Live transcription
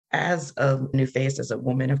as a new face, as a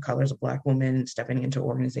woman of color, as a Black woman stepping into an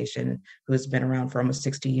organization who has been around for almost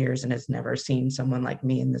 60 years and has never seen someone like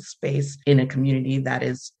me in this space in a community that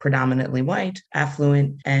is predominantly white,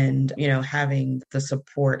 affluent, and, having the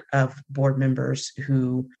support of board members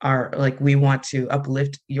who are like, we want to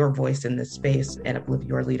uplift your voice in this space and uplift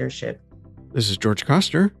your leadership. This is George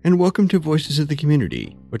Koster, and welcome to Voices of the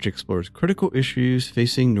Community, which explores critical issues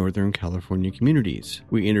facing Northern California communities.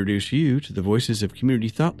 We introduce you to the voices of community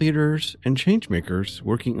thought leaders and changemakers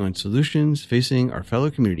working on solutions facing our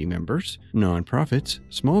fellow community members, nonprofits,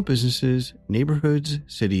 small businesses, neighborhoods,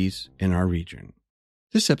 cities, and our region.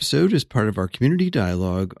 This episode is part of our community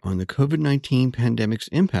dialogue on the COVID-19 pandemic's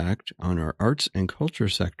impact on our arts and culture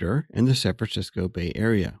sector in the San Francisco Bay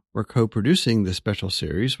Area. We're co-producing this special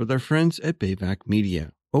series with our friends at Bayvac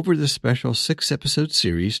Media. Over this special 6-episode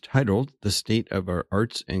series titled The State of Our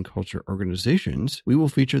Arts and Culture Organizations, we will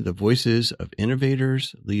feature the voices of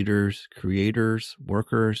innovators, leaders, creators,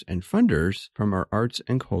 workers, and funders from our arts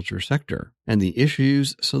and culture sector, and the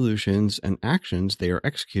issues, solutions, and actions they are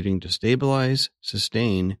executing to stabilize,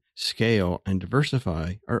 sustain, scale, and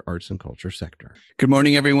diversify our arts and culture sector. Good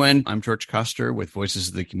morning, everyone. I'm George Koster with Voices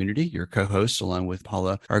of the Community, your co-host, along with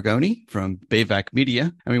Paula Argoni from Bayvac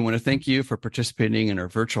Media. And we want to thank you for participating in our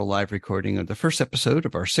virtual live recording of the first episode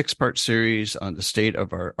of our 6-part series on the state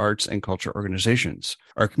of our arts and culture organizations.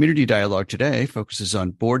 Our community dialogue today focuses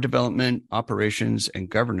on board development, operations, and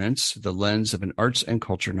governance through the lens of an arts and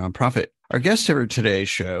culture nonprofit. Our guests for today's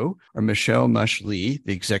show are Michelle Mush Lee,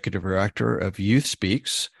 the Executive Director of Youth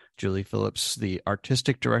Speaks, Julie Phillips, the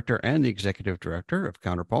Artistic Director and the Executive Director of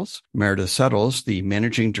Counterpulse, Meredith Suttles, the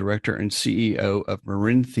Managing Director and CEO of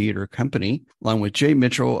Marin Theater Company, along with Jay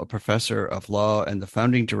Mitchell, a Professor of Law and the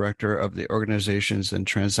Founding Director of the Organizations and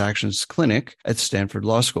Transactions Clinic at Stanford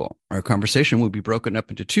Law School. Our conversation will be broken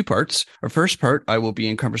up into 2 parts. Our first part, I will be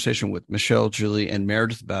in conversation with Michelle, Julie, and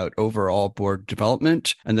Meredith about overall board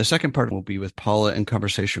development, and the second part will be with Paula in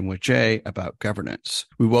conversation with Jay about governance.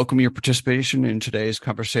 We welcome your participation in today's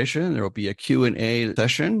conversation. There will be a Q&A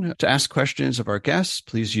session. To ask questions of our guests,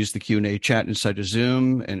 please use the Q&A chat inside of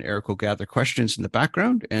Zoom, and Eric will gather questions in the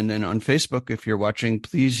background. And then on Facebook, if you're watching,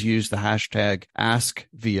 please use the hashtag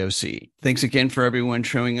AskVOC. Thanks again for everyone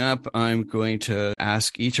showing up. I'm going to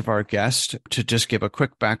ask each of our guests to just give a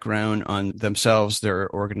quick background on themselves,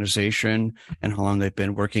 their organization, and how long they've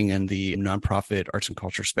been working in the nonprofit arts and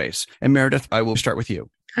culture space. And Meredith, I will start with you.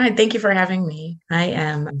 Hi, thank you for having me. I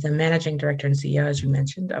am the Managing Director and CEO, as you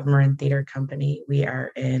mentioned, of Marin Theater Company. We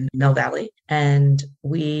are in Mill Valley, and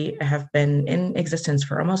we have been in existence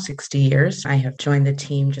for almost 60 years. I have joined the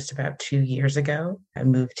team just about 2 years ago. I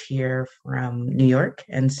moved here from New York,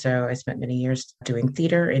 and so I spent many years doing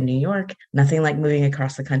theater in New York. Nothing like moving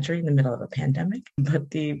across the country in the middle of a pandemic, but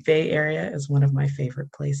the Bay Area is one of my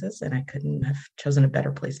favorite places, and I couldn't have chosen a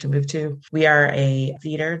better place to move to. We are a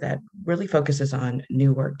theater that really focuses on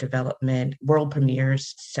new work development, world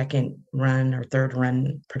premieres, second run or third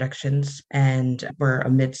run productions. And we're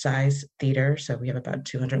a mid-size theater, so we have about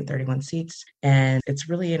 231 seats. And it's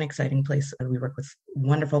really an exciting place. We work with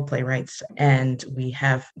wonderful playwrights. And we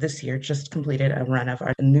have this year just completed a run of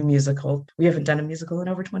our new musical. We haven't done a musical in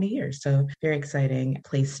over 20 years. So very exciting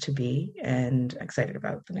place to be and excited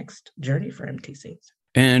about the next journey for MTCs.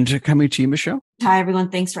 And coming to you, Michelle. Hi, everyone.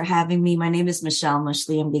 Thanks for having me. My name is Michelle Mush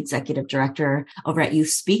Lee. I'm the Executive Director over at Youth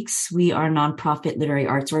Speaks. We are a nonprofit literary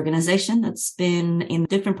arts organization that's been in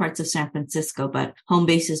different parts of San Francisco, but home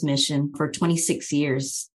base is Mission for 26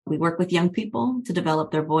 years. We work with young people to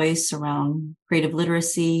develop their voice around creative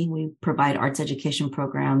literacy. We provide arts education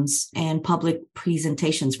programs and public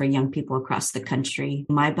presentations for young people across the country.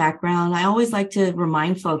 My background, I always like to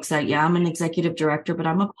remind folks that, I'm an executive director, but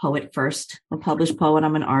I'm a poet first, a published poet.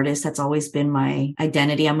 I'm an artist. That's always been my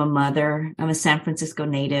identity. I'm a mother. I'm a San Francisco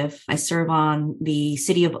native. I serve on the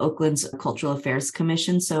City of Oakland's Cultural Affairs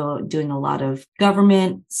Commission, so doing a lot of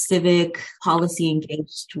government, civic, policy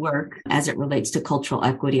engaged work as it relates to cultural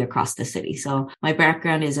equity across the city. So my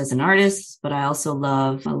background is as an artist, but I also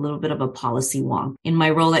love a little bit of a policy wonk. In my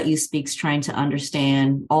role at Youth Speaks, trying to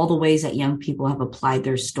understand all the ways that young people have applied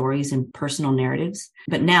their stories and personal narratives.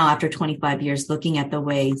 But now, after 25 years, looking at the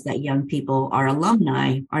ways that young people, our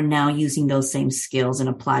alumni, are now using those same skills and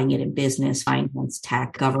applying it in business, finance,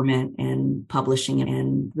 tech, government, and publishing,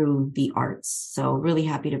 and through the arts. So really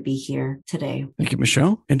happy to be here today. Thank you,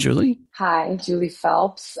 Michelle. And Julie? Hi, Julie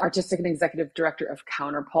Phelps, Artistic and Executive Director of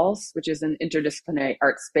Counterpulse. Counterpulse, which is an interdisciplinary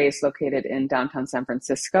art space located in downtown San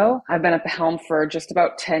Francisco. I've been at the helm for just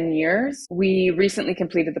about 10 years. We recently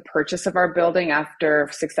completed the purchase of our building after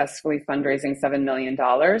successfully fundraising $7 million.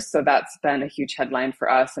 So that's been a huge headline for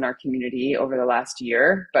us and our community over the last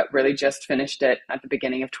year, but really just finished it at the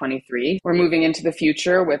beginning of 23. We're moving into the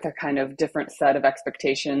future with a kind of different set of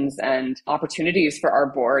expectations and opportunities for our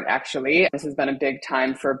board, actually. This has been a big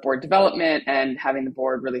time for board development and having the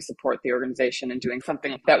board really support the organization and doing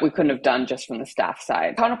something that we couldn't have done just from the staff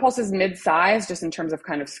side. Counterpulse is mid-size just in terms of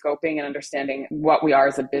kind of scoping and understanding what we are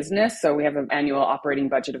as a business. So we have an annual operating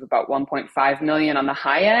budget of about 1.5 million on the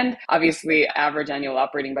high end. Obviously, average annual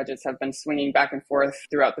operating budgets have been swinging back and forth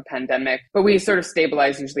throughout the pandemic, but we sort of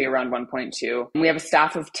stabilize usually around 1.2. We have a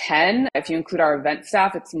staff of 10. If you include our event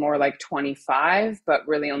staff, it's more like 25, but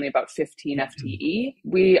really only about 15 FTE.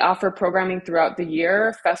 We offer programming throughout the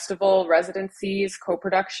year, festival, residencies,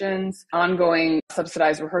 co-productions, ongoing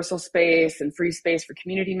subsidized rehearsal space and free space for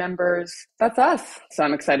community members. That's us. So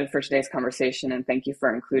I'm excited for today's conversation and thank you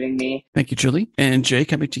for including me. Thank you, Julie. And Jay,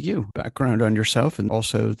 coming to you, background on yourself and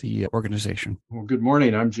also the organization. Well, good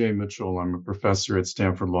morning. I'm Jay Mitchell. I'm a professor at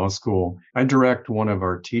Stanford Law School. I direct one of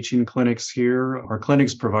our teaching clinics here. Our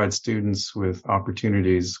clinics provide students with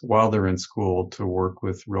opportunities while they're in school to work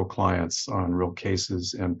with real clients on real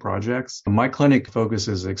cases and projects. My clinic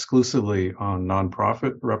focuses exclusively on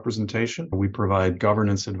nonprofit representation. We provide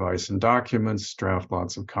governance advice and documents, draft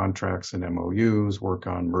lots of contracts and MOUs, work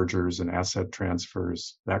on mergers and asset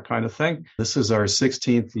transfers, that kind of thing. This is our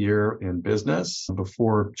 16th year in business.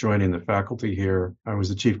 Before joining the faculty here, I was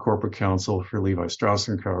the chief corporate counsel for Levi Strauss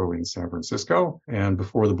 & Co. in San Francisco. And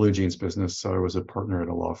before the Blue Jeans business, I was a partner at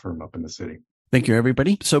a law firm up in the city. Thank you,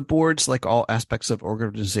 everybody. So boards, like all aspects of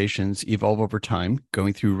organizations, evolve over time,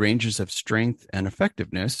 going through ranges of strength and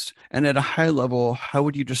effectiveness. And at a high level, how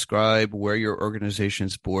would you describe where your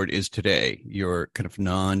organization's board is today? Your kind of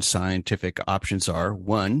non-scientific options are: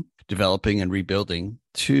 1, developing and rebuilding;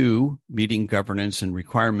 2, meeting governance and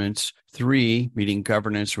requirements; 3, meeting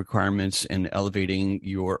governance requirements and elevating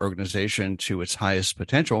your organization to its highest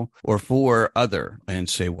potential; or 4, other, and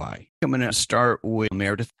say why. I'm going to start with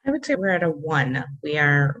Meredith. I would say we're at a 1. We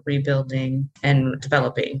are rebuilding and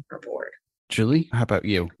developing our board. Julie, how about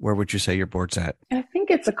you? Where would you say your board's at? I think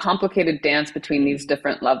it's a complicated dance between these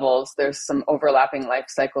different levels. There's some overlapping life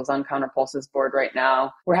cycles on Counterpulse's board right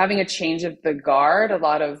now. We're having a change of the guard. A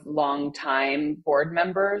lot of long-time board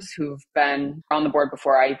members who've been on the board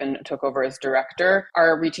before I even took over as director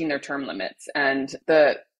are reaching their term limits. And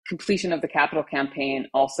the completion of the capital campaign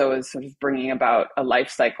also is sort of bringing about a life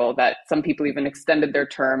cycle that some people even extended their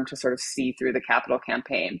term to sort of see through the capital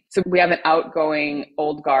campaign. So we have an outgoing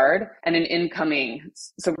old guard and an incoming.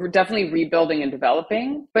 So we're definitely rebuilding and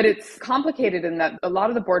developing, but it's complicated in that a lot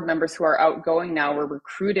of the board members who are outgoing now were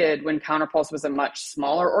recruited when Counterpulse was a much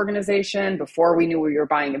smaller organization, before we knew we were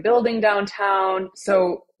buying a building downtown.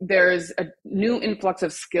 So there's a new influx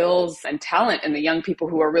of skills and talent in the young people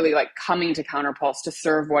who are really like coming to Counterpulse to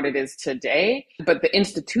serve what it is today. But the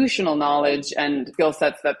institutional knowledge and skill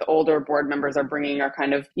sets that the older board members are bringing are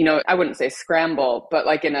kind of, I wouldn't say scramble, but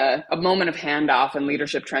like in a moment of handoff and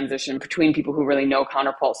leadership transition between people who really know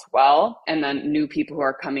Counterpulse well and then new people who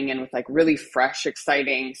are coming in with like really fresh,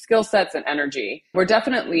 exciting skill sets and energy. We're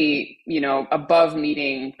definitely, above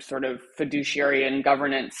meeting sort of fiduciary and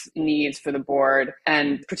governance needs for the board.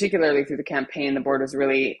 And particularly through the campaign, the board was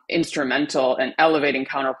really instrumental in elevating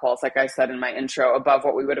Counterpulse, like I said in my intro, above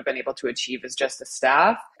what we would have been able to achieve as just a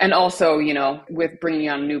staff. And also, with bringing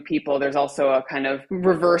on new people, there's also a kind of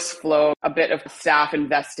reverse flow, a bit of staff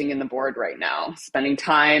investing in the board right now, spending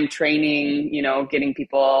time training, getting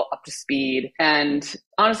people up to speed. And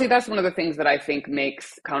honestly, that's one of the things that I think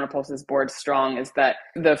makes Counterpulse's board strong, is that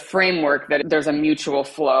the framework that there's a mutual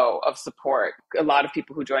flow of support. A lot of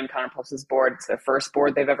people who join Counterpulse's board, it's their first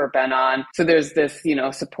board they've ever been on. So there's this,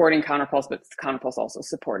 supporting Counterpulse, but Counterpulse also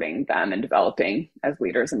supporting them and developing as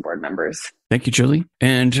leaders and board members. Thank you, Julie.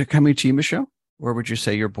 And coming to you, Michelle, where would you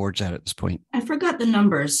say your board's at this point? I forgot the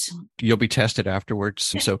numbers. You'll be tested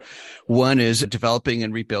afterwards. So 1 is developing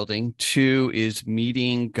and rebuilding. 2 is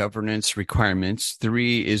meeting governance requirements.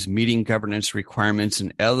 3 is meeting governance requirements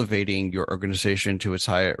and elevating your organization to its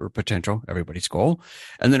higher potential, everybody's goal.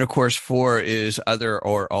 And then, of course, 4 is other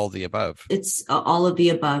or all the above. It's all of the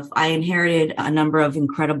above. I inherited a number of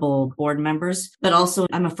incredible board members, but also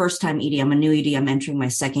I'm a first-time ED. I'm a new ED. I'm entering my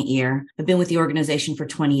second year. I've been with the organization for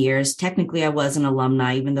 20 years. Technically, I was an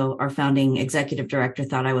alumni, even though our founding executive director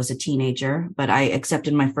thought I was a teenager, but I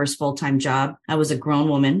accepted my first full-time job. I was a grown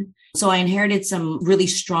woman. So I inherited some really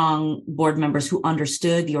strong board members who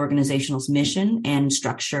understood the organizational's mission and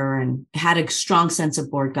structure and had a strong sense of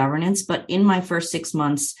board governance. But in my first 6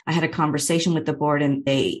 months, I had a conversation with the board, and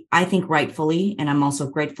they, I think rightfully, and I'm also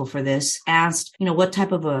grateful for this, asked, what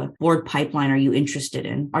type of a board pipeline are you interested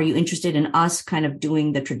in? Are you interested in us kind of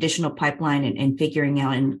doing the traditional pipeline and figuring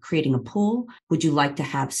out and creating a pool? Would you like to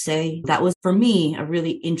have say? That was, for me, a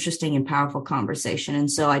really interesting and powerful conversation.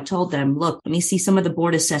 And so I told them, look, let me see some of the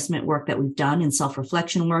board assessment work that we've done and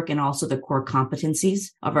self-reflection work, and also the core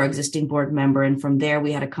competencies of our existing board member. And from there,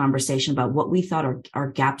 we had a conversation about what we thought our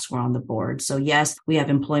gaps were on the board. So yes, we have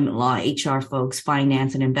employment law, HR folks,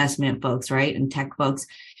 finance and investment folks, right? And tech folks.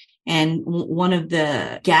 And one of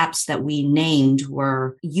the gaps that we named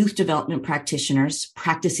were youth development practitioners,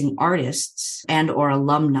 practicing artists, and or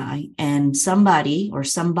alumni, and somebody or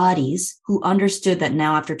somebodies who understood that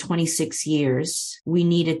now after 26 years, we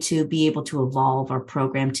needed to be able to evolve our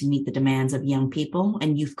program to meet the demands of young people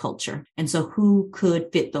and youth culture. And so who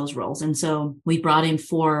could fit those roles? And so we brought in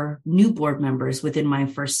 4 new board members within my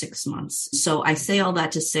first 6 months. So I say all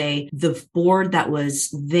that to say the board that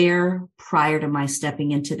was there prior to my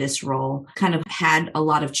stepping into this role kind of had a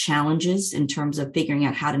lot of challenges in terms of figuring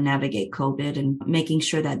out how to navigate COVID and making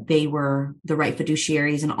sure that they were the right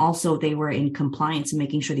fiduciaries, and also they were in compliance and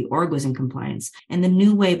making sure the org was in compliance. And the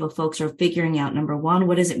new wave of folks are figuring out, number one,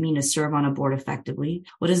 what does it mean to serve on a board effectively?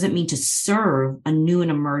 What does it mean to serve a new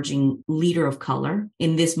and emerging leader of color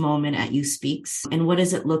in this moment at Youth Speaks? And what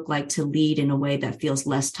does it look like to lead in a way that feels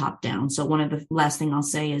less top down? So one of the last thing I'll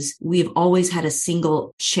say is we've always had a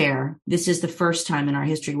single chair. This is the first time in our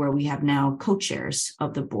history where we have now co-chairs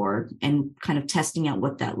of the board, and kind of testing out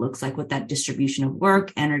what that looks like, what that distribution of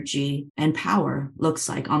work, energy, and power looks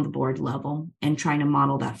like on the board level, and trying to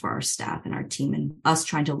model that for our staff and our team, and us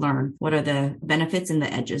trying to learn what are the benefits and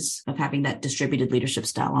the edges of having that distributed leadership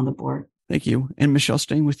style on the board. Thank you. And Michelle,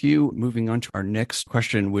 staying with you, moving on to our next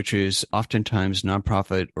question, which is oftentimes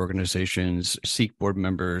nonprofit organizations seek board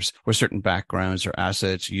members with certain backgrounds or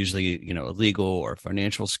assets, usually, legal or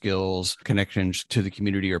financial skills, connections to the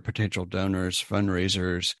community or potential donors,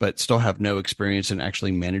 fundraisers, but still have no experience in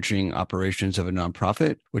actually managing operations of a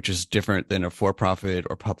nonprofit, which is different than a for-profit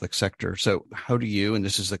or public sector. So how do you, and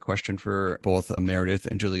this is a question for both Meredith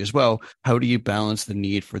and Julie as well, how do you balance the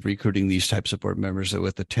need for recruiting these types of board members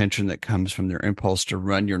with the tension that comes from their impulse to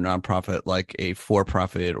run your nonprofit like a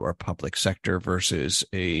for-profit or public sector versus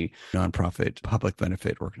a nonprofit public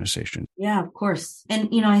benefit organization? Yeah, of course. And,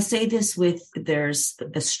 I say this with, there's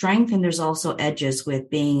the strength and there's also edges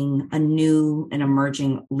with being a new and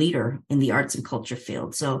emerging leader in the arts and culture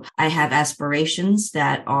field. So I have aspirations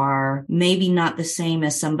that are maybe not the same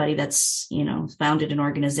as somebody that's, founded an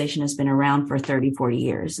organization, has been around for 30, 40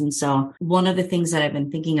 years. And so one of the things that I've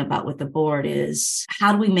been thinking about with the board is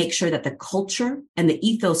how do we make sure that the culture and the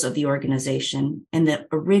ethos of the organization and the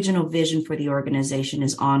original vision for the organization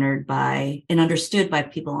is honored by and understood by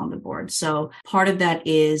people on the board. So part of that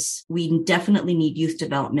is we definitely need youth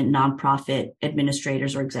development, nonprofit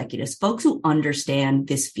administrators or executives, folks who understand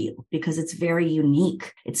this field, because it's very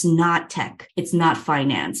unique. It's not tech. It's not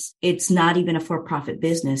finance. It's not even a for-profit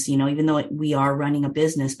business, even though we are running a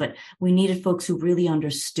business, but we needed folks who really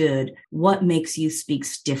understood what makes Youth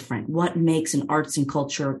Speaks different, what makes an arts and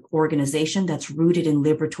culture organization that's rooted in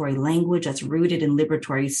liberatory language, that's rooted in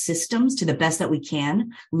liberatory systems to the best that we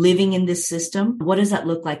can, living in this system. What does that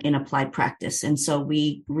look like in applied practice? And so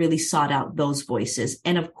we really sought out those voices.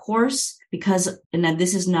 And of course, because, and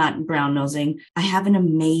this is not brown nosing, I have an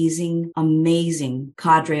amazing, amazing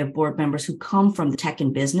cadre of board members who come from the tech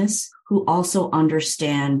and business, who also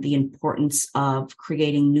understand the importance of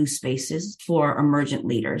creating new spaces for emergent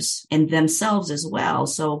leaders and themselves as well.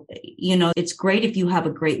 So, it's great if you have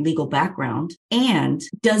a great legal background. And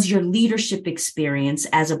does your leadership experience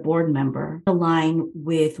as a board member align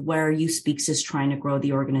with where Youth Speaks is trying to grow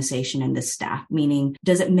the organization and the staff? Meaning,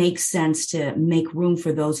 does it make sense to make room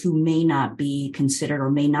for those who may not be considered or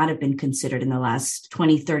may not have been considered in the last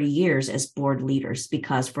 20, 30 years as board leaders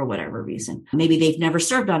because for whatever reason, maybe they've never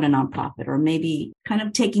served on a nonprofit, or maybe kind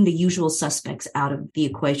of taking the usual suspects out of the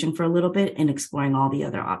equation for a little bit and exploring all the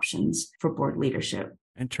other options for board leadership.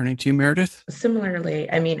 And turning to you, Meredith.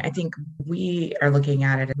 Similarly, I think we are looking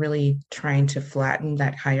at it really trying to flatten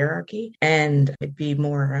that hierarchy and it be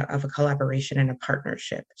more of a collaboration and a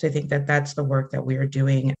partnership. So I think that that's the work that we are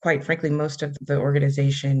doing. Quite frankly, most of the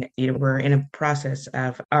organization, we're in a process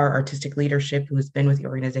of our artistic leadership who has been with the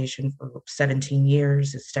organization for 17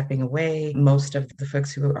 years is stepping away. Most of the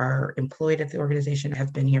folks who are employed at the organization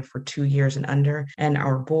have been here for 2 years and under. And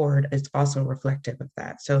our board is also reflective of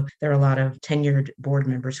that. So there are a lot of tenured board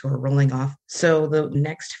board members who are rolling off. So the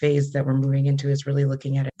next phase that we're moving into is really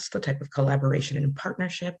looking at it's the type of collaboration and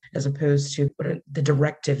partnership as opposed to what are the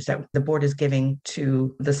directives that the board is giving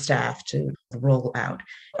to the staff to roll out.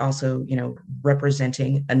 Also,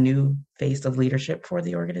 representing a new face of leadership for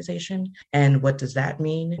the organization. And what does that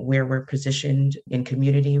mean? Where we're positioned in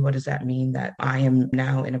community? What does that mean that I am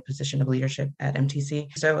now in a position of leadership at MTC?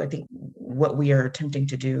 So I think what we are attempting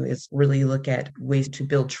to do is really look at ways to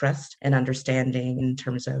build trust and understanding in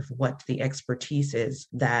terms of what the expertise is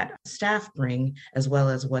that staff bring, as well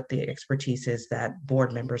as what the expertise is that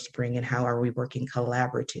board members bring, and how are we working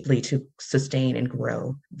collaboratively to sustain and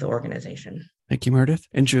grow the organization. Thank you, Meredith.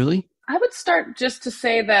 And Julie? I would start just to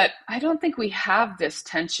say that I don't think we have this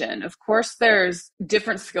tension. Of course, there's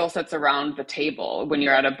different skill sets around the table when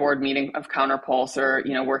you're at a board meeting of Counterpulse or,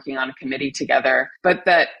 working on a committee together, but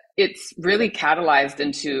that it's really catalyzed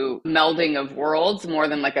into melding of worlds more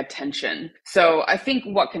than like a tension. So I think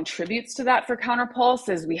what contributes to that for Counterpulse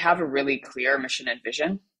is we have a really clear mission and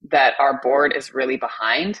vision that our board is really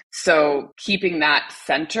behind. So keeping that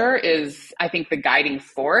center is, I think, the guiding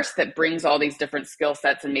force that brings all these different skill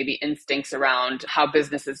sets and maybe instincts around how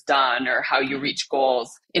business is done or how you reach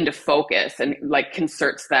goals into focus and like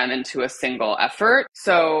concerts them into a single effort.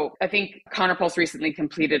 So I think Counterpulse recently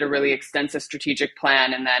completed a really extensive strategic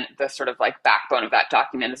plan. And then the sort of like backbone of that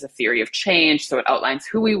document is a theory of change. So it outlines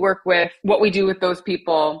who we work with, what we do with those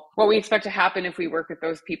people, what we expect to happen if we work with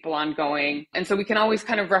those people ongoing. And so we can always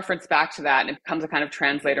kind of reference back to that, and it becomes a kind of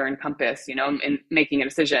translator and compass, in making a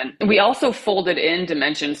decision. And we also folded in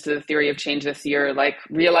dimensions to the theory of change this year, like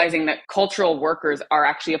realizing that cultural workers are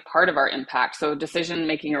actually a part of our impact. So decision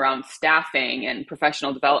making around staffing and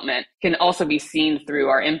professional development can also be seen through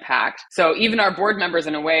our impact. So even our board members,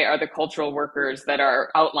 in a way, are the cultural workers that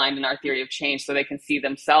are outlined in our theory of change, so they can see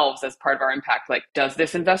themselves as part of our impact. Like, does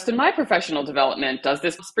this invest in my professional development? Does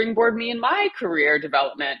this springboard me in my career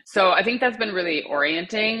development? So I think that's been really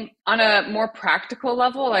orienting. On a more practical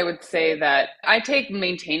level, I would say that I take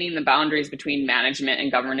maintaining the boundaries between management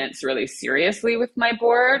and governance really seriously with my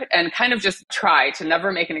board, and kind of just try to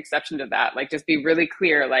never make an exception to that. Like, just be really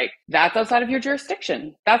clear, like, that's outside of your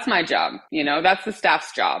jurisdiction. That's my job. That's the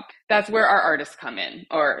staff's job. That's where our artists come in,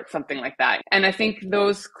 or something like that. And I think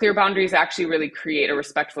those clear boundaries actually really create a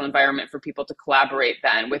respectful environment for people to collaborate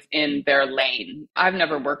then within their lane. I've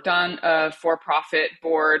never worked on a for-profit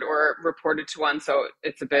board or reported to one, so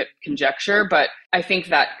it's a bit conjecture, but I think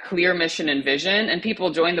that clear mission and vision, and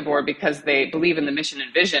people join the board because they believe in the mission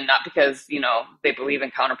and vision, not because, they believe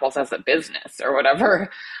in Counterpulse as a business or whatever.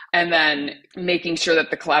 And then making sure that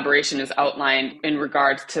the collaboration is outlined in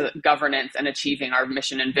regards to governance and achieving our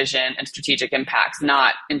mission and vision and strategic impacts,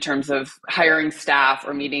 not in terms of hiring staff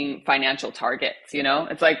or meeting financial targets.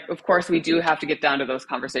 It's like, of course, we do have to get down to those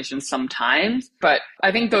conversations sometimes, but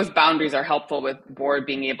I think those boundaries are helpful with the board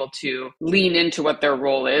being able to lean into what their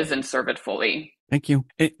role is and serve it fully. Thank you.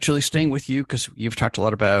 Julie, staying with you, because you've talked a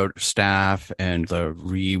lot about staff and the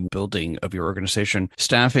rebuilding of your organization.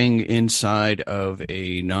 Staffing inside of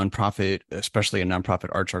a nonprofit, especially a nonprofit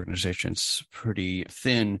arts organization, is pretty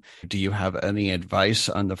thin. Do you have any advice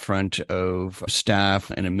on the front of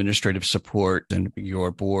staff and administrative support and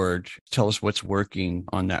your board? Tell us what's working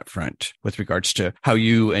on that front with regards to how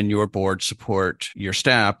you and your board support your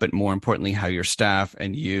staff, but more importantly, how your staff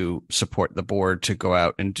and you support the board to go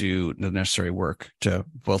out and do the necessary work to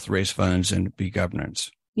both raise funds and be governance.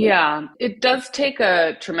 Yeah, it does take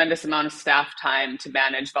a tremendous amount of staff time to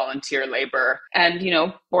manage volunteer labor. And,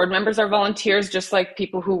 board members are volunteers just like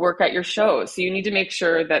people who work at your shows. So you need to make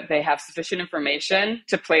sure that they have sufficient information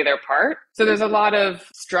to play their part. So there's a lot of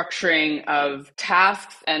structuring of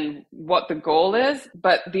tasks and what the goal is.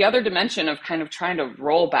 But the other dimension of kind of trying to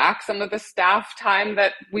roll back some of the staff time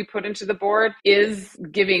that we put into the board is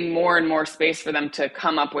giving more and more space for them to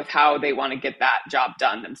come up with how they want to get that job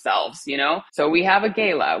done themselves, So we have a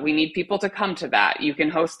gala. We need people to come to that. You can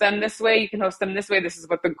host them this way. You can host them this way. This is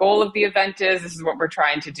what the goal of the event is. This is what we're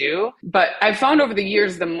trying to do. But I've found over the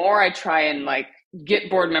years, the more I try and get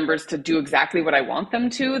board members to do exactly what I want them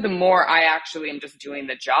to, the more I actually am just doing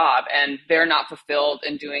the job, and they're not fulfilled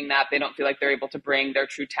in doing that. They don't feel like they're able to bring their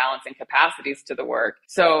true talents and capacities to the work.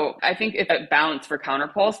 So I think it's a balance for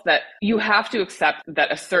Counterpulse that you have to accept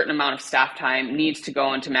that a certain amount of staff time needs to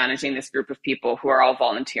go into managing this group of people who are all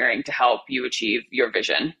volunteering to help you achieve your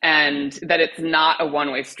vision, and that it's not a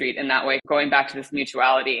one-way street in that way, going back to this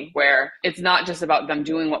mutuality where it's not just about them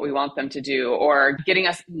doing what we want them to do or getting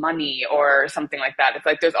us money or something like that. It's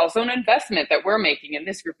like there's also an investment that we're making in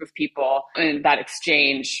this group of people. And that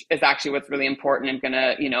exchange is actually what's really important and going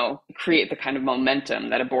to, create the kind of momentum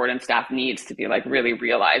that a board and staff needs to be like really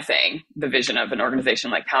realizing the vision of an organization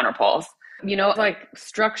like Counterpulse. Like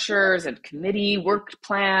structures and committee work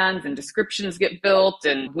plans and descriptions get built,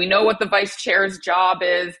 and we know what the vice chair's job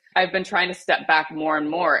is. I've been trying to step back more and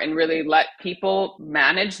more and really let people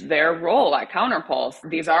manage their role at Counterpulse.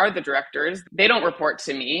 These are the directors. They don't report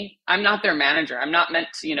to me. I'm not their manager. I'm not meant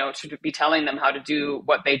to be telling them how to do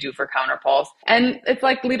what they do for Counterpulse. And it's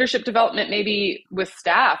like leadership development, maybe with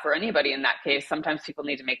staff or anybody in that case. Sometimes people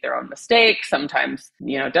need to make their own mistakes. Sometimes,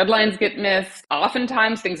 deadlines get missed.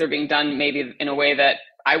 Oftentimes things are being done maybe in a way that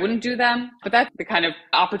I wouldn't do them, but that's the kind of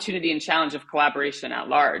opportunity and challenge of collaboration at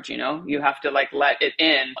large. You have to like let it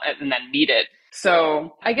in and then meet it.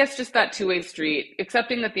 So I guess just that two-way street,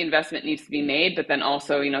 accepting that the investment needs to be made, but then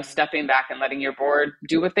also, stepping back and letting your board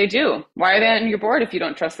do what they do. Why are they on your board if you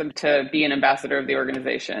don't trust them to be an ambassador of the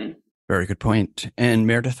organization? Very good point. And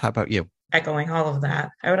Meredith, how about you? Echoing all of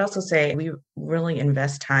that, I would also say we really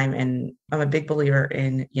invest time, and I'm a big believer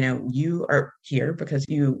in, you are here because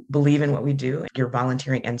you believe in what we do. You're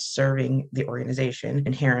volunteering and serving the organization.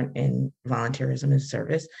 Inherent in volunteerism is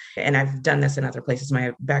service. And I've done this in other places.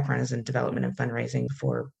 My background is in development and fundraising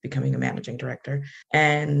before becoming a managing director.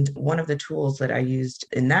 And one of the tools that I used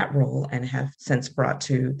in that role and have since brought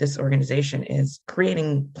to this organization is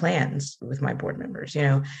creating plans with my board members,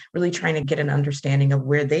 really trying to get an understanding of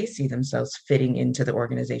where they see themselves fitting into the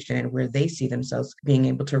organization and where they see themselves being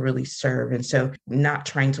able to really serve. And so not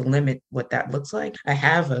trying to limit what that looks like. I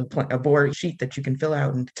have a board sheet that you can fill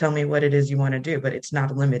out and tell me what it is you want to do, but it's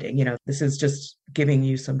not limiting. This is just giving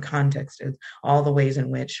you some context of all the ways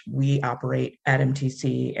in which we operate at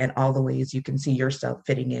MTC and all the ways you can see yourself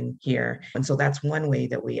fitting in here. And so that's one way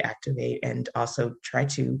that we activate and also try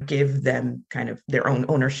to give them kind of their own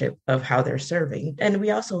ownership of how they're serving. And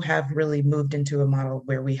we also have really moved into a model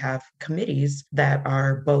where we have committees that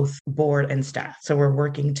are both board and staff. So we're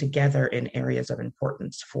working together in areas of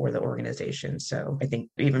importance for the organization. So I think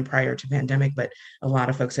even prior to pandemic, but a lot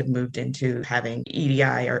of folks had moved into having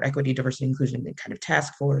EDI or equity, diversity, inclusion kind of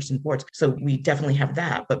task force and boards. So we definitely have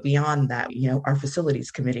that. But beyond that, our facilities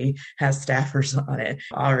committee has staffers on it,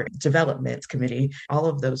 our development committee, all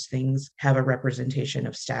of those things have a representation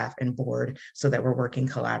of staff and board so that we're working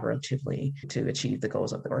collaboratively to achieve the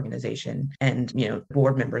goals of the organization. And,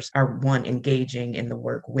 board members are engaging in the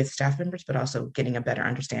work with staff members, but also getting a better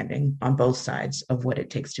understanding on both sides of what it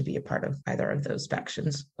takes to be a part of either of those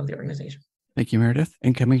factions of the organization. Thank you, Meredith.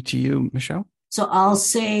 And coming to you, Michelle. So I'll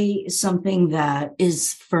say something that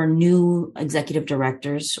is for new executive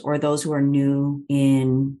directors or those who are new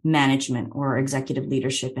in management or executive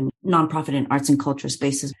leadership in nonprofit and arts and culture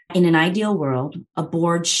spaces. In an ideal world, a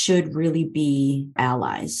board should really be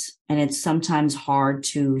allies. And it's sometimes hard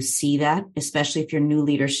to see that, especially if you're new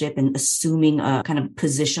leadership and assuming a kind of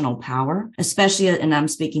positional power, especially, and I'm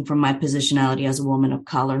speaking from my positionality as a woman of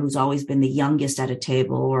color who's always been the youngest at a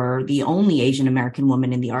table or the only Asian American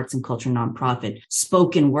woman in the arts and culture nonprofit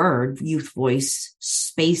spoken word youth voice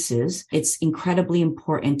spaces. It's incredibly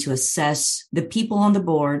important to assess the people on the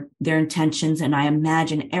board, their intentions. And I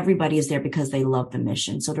imagine everybody is there because they love the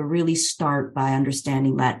mission. So to really start by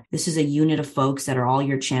understanding that this is a unit of folks that are all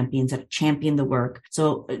your champions, that champion the work.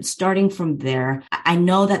 So starting from there, I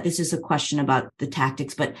know that this is a question about the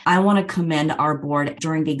tactics, but I want to commend our board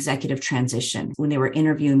during the executive transition. When they were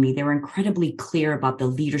interviewing me, they were incredibly clear about the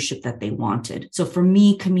leadership that they wanted. So for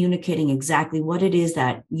me, communicating exactly what it is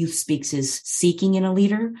that Youth Speaks is seeking in a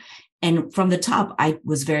leader. And from the top, I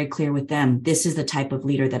was very clear with them. This is the type of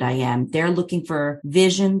leader that I am. They're looking for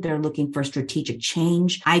vision. They're looking for strategic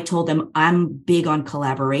change. I told them I'm big on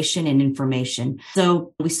collaboration and information.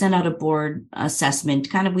 So we sent out a board assessment.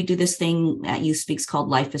 We do this thing at Youth Speaks called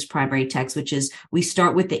Life is Primary Text, which is we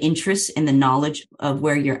start with the interests and the knowledge of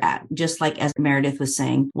where you're at. Just like as Meredith was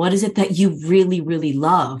saying, what is it that you really, really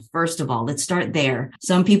love? First of all, let's start there.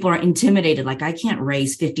 Some people are intimidated. Like I can't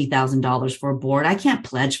raise $50,000 for a board. I can't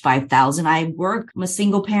pledge $5,000. I work, I'm a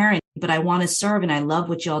single parent, but I want to serve and I love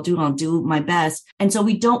what y'all do and I'll do my best. And so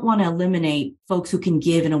we don't want to eliminate folks who can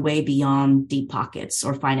give in a way beyond deep pockets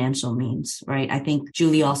or financial means, right? I think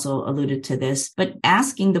Julie also alluded to this, but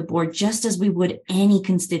asking the board, just as we would any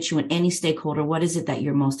constituent, any stakeholder, what is it that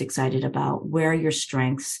you're most excited about? Where are your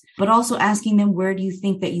strengths? But also asking them, where do you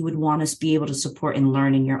think that you would want us to be able to support and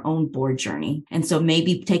learn in your own board journey? And so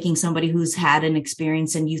maybe taking somebody who's had an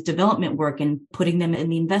experience in youth development work and putting them in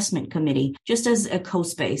the investment committee, just as a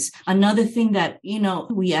co-space. Another thing that,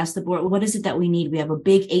 we asked the board, what is it that we need? We have a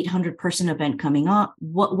big 800-person event coming up.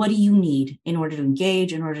 What do you need in order to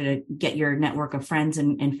engage, in order to get your network of friends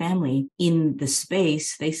and family in the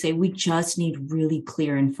space? They say, we just need really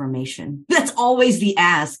clear information. That's always the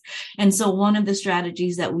ask. And so one of the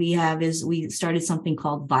strategies that we have is we started something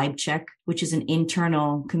called Vibe Check, which is an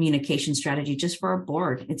internal communication strategy just for our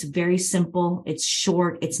board. It's very simple. It's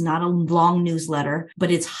short. It's not a long newsletter,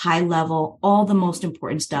 but it's high level, all the most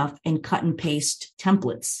important stuff, and cut and paste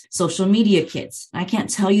templates, social media kits. I can't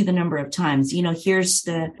tell you the number of times, here's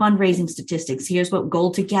the fundraising statistics. Here's what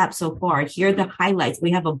goal to gap so far. Here are the highlights.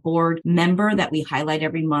 We have a board member that we highlight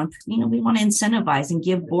every month. We want to incentivize and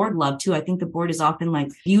give board love too. I think the board is often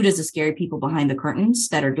viewed as the scary people behind the curtains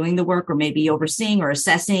that are doing the work or maybe overseeing or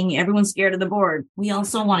assessing. Everyone's scared of the board. We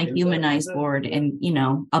also want to humanize board and,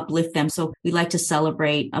 uplift them. So we like to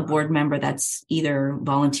celebrate a board member that's either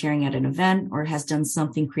volunteering at an event or has done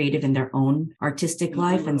something creative in their own artistic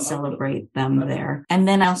life and celebrate them there. And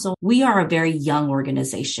then also, we are a very young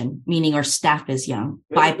organization, meaning our staff is young,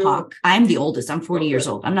 BIPOC. I'm the oldest. I'm 40 years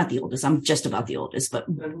old. I'm not the oldest. I'm just about the oldest, but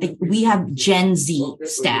we have Gen Z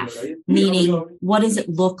staff, meaning what does it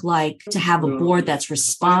look like to have a board that's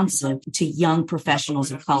responsive to young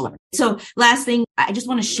professionals of color? So last thing, I just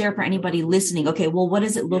want to share for anybody listening. Okay, well, what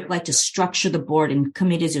does it look like to structure the board in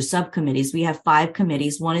committees or subcommittees? We have 5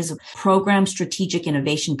 committees. One is a Program Strategic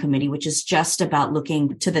Innovation Committee, which is just about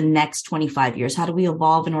looking to the next 25 years. How do we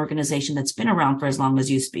evolve an organization that's been around for as long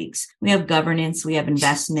as Youth Speaks? We have governance, we have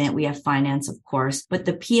investment, we have finance, of course, but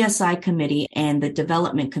the PSI committee and the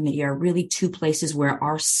development committee are really 2 places where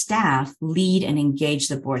our staff lead and engage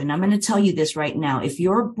the board. And I'm going to tell you this right now. If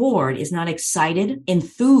your board is not excited,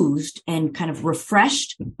 enthused, and kind of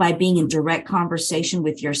refreshed by being in direct conversation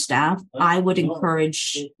with your staff, I would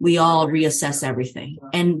encourage we all reassess everything.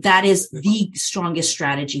 And that is the strongest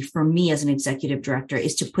strategy for me as an executive director,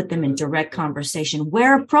 is to put them in direct conversation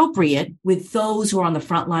where appropriate with those who are on the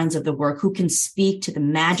front lines of the work, who can speak to the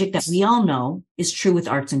magic that we all know is true with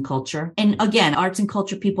arts and culture. And again, arts and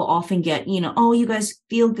culture people often get, oh, you guys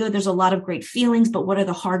feel good. There's a lot of great feelings, but what are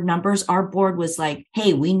the hard numbers? Our board was like,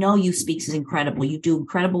 hey, we know Youth Speaks is incredible. You do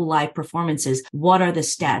incredible live performances. What are the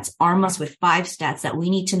stats? Arm us with 5 stats that we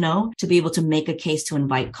need to know to be able to make a case to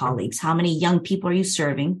invite colleagues. How many young people are you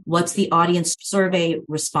serving? What's the audience survey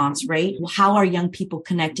response rate? How are young people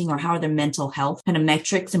connecting, or how are their mental health kind of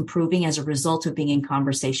metrics improving as a result of being in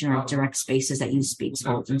conversation or direct spaces that Youth Speaks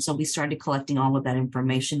holds? And so we started collecting all of that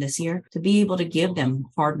information this year to be able to give them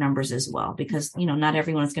hard numbers as well, because, not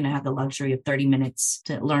everyone is going to have the luxury of 30 minutes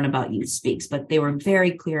to learn about Youth Speaks, but they were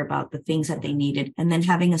very clear about the things that they needed. And then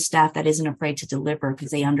having a staff that isn't afraid to deliver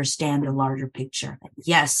because they understand the larger picture.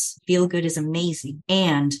 Yes, feel good is amazing.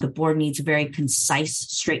 And the board needs very concise,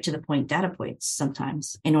 straight to the point data points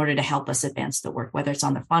sometimes in order to help us advance the work, whether it's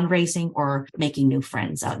on the fundraising or making new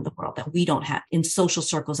friends out in the world that we don't have, in social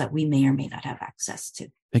circles that we may or may not have access to.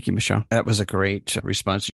 Thank you, Michelle. That was a great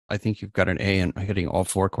response. I think you've got an A in hitting all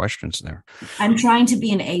 4 questions there. I'm trying to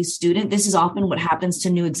be an A student. This is often what happens to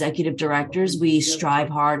new executive directors. We strive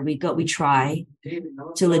hard. We try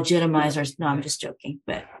to legitimize our, no, I'm just joking,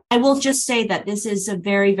 but I will just say that this is a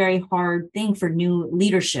very, very hard thing for new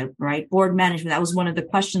leadership, right? Board management. That was one of the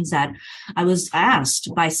questions that I was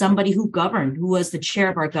asked by somebody who was the chair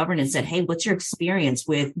of our governance, said, hey, what's your experience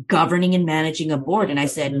with governing and managing a board? And I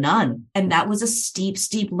said, none. And that was a steep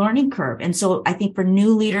learning curve. And so I think for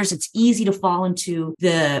new leaders, it's easy to fall into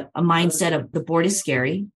the mindset of the board is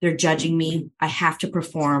scary. They're judging me. I have to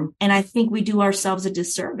perform. And I think we do ourselves a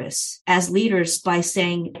disservice as leaders by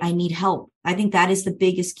saying, I need help. I think that is the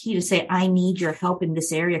biggest key, to say, I need your help in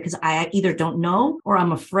this area because I either don't know, or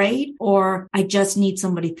I'm afraid, or I just need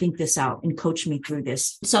somebody to think this out and coach me through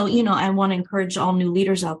this. So, I want to encourage all new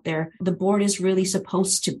leaders out there. The board is really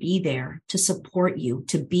supposed to be there to support you,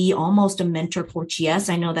 to be almost a mentor coach. Yes,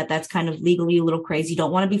 I know that that's kind of legally a little crazy. You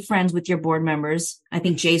don't want to be friends with your board members. I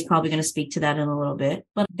think Jay's probably going to speak to that in a little bit,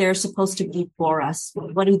 but they're supposed to be for us.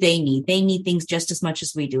 What do they need? They need things just as much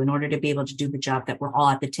as we do in order to be able to do the job that we're all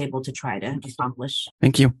at the table to try to accomplish.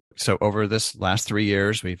 Thank you. So over this last 3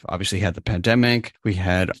 years, we've obviously had the pandemic. We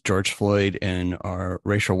had George Floyd and our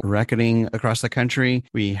racial reckoning across the country.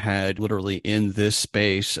 We had literally in this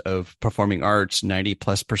space of performing arts,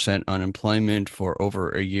 90+% unemployment for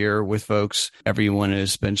over a year with folks. Everyone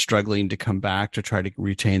has been struggling to come back to try to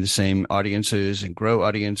retain the same audiences and grow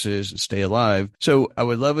audiences and stay alive. So I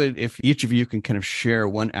would love it if each of you can kind of share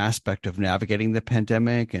one aspect of navigating the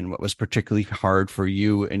pandemic and what was particularly hard for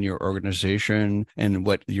you and your organization, and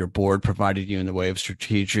what your board provided you in the way of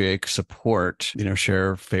strategic support,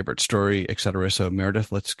 share favorite story, et cetera. So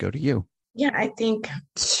Meredith, let's go to you. Yeah, I think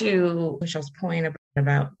to Michelle's point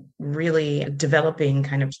about really developing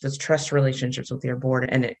kind of those trust relationships with your board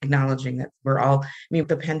and acknowledging that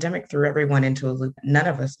the pandemic threw everyone into a loop. None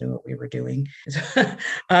of us knew what we were doing.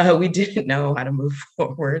 We didn't know how to move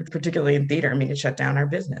forward, particularly in theater. I mean, it shut down our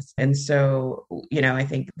business. And so, I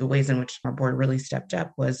think the ways in which our board really stepped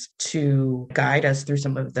up was to guide us through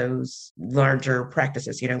some of those larger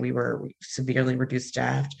practices. We were severely reduced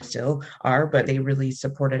staffed, still are, but they really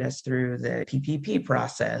supported us through the PPP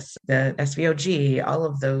process, the SVOG, all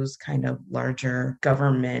of those kind of larger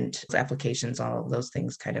government applications, all of those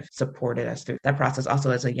things kind of supported us through that process.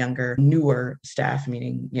 Also, as a younger, newer staff,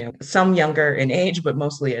 meaning, some younger in age, but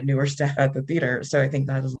mostly a newer staff at the theater. So I think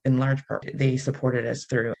that is in large part, they supported us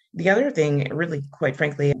through. The other thing, really, quite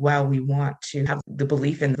frankly, while we want to have the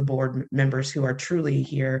belief in the board members who are truly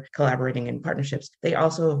here collaborating in partnerships, they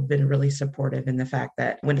also have been really supportive in the fact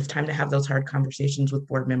that when it's time to have those hard conversations with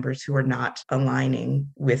board members who are not aligning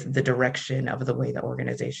with the direction of the way the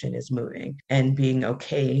organization is moving, and being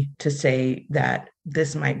okay to say that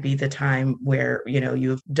this might be the time where,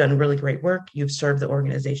 you've done really great work. You've served the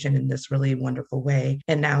organization in this really wonderful way.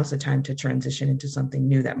 And now is the time to transition into something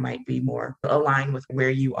new that might be more aligned with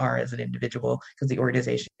where you are as an individual, because the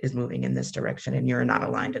organization is moving in this direction and you're not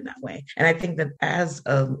aligned in that way. And I think that as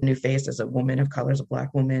a new face, as a woman of color, as a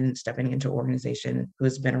Black woman stepping into an organization who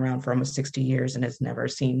has been around for almost 60 years and has never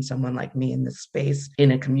seen someone like me in this space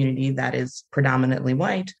in a community that is predominantly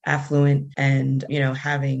white, affluent, and,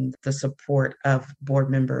 having the support of board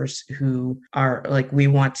members who are like, we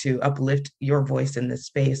want to uplift your voice in this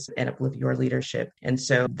space and uplift your leadership. And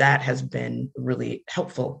so that has been really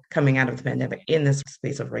helpful coming out of the pandemic in this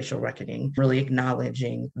space of racial reckoning, really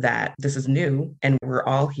acknowledging that this is new and we're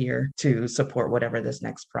all here to support whatever this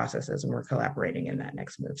next process is, and we're collaborating in that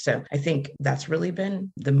next move. So I think that's really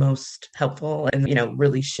been the most helpful and,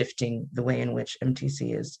 really shifting the way in which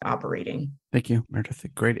MTC is operating. Thank you, Meredith.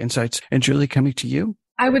 Great insights. And Julie, coming to you.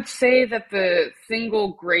 I would say that the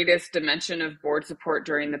single greatest dimension of board support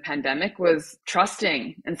during the pandemic was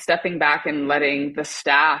trusting and stepping back and letting the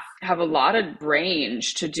staff have a lot of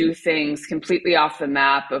range to do things completely off the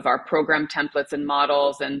map of our program templates and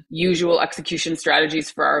models and usual execution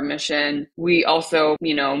strategies for our mission. We also,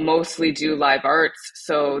 mostly do live arts.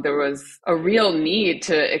 So there was a real need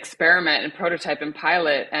to experiment and prototype and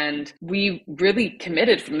pilot. And we really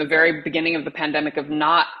committed from the very beginning of the pandemic of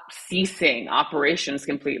not ceasing operations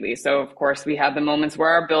completely. So of course we had the moments where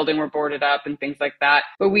our building were boarded up and things like that,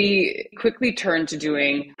 but we quickly turned to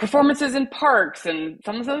doing performances in parks, and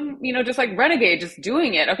some of them, just like Renegade, just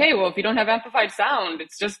doing it. Okay, well, if you don't have amplified sound,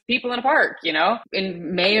 it's just people in a park,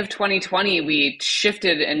 In May of 2020, we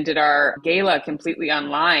shifted and did our gala completely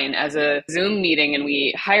online as a Zoom meeting, and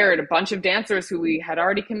we hired a bunch of dancers who we had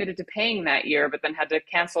already committed to paying that year, but then had to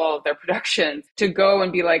cancel all of their productions to go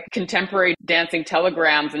and be like contemporary dancing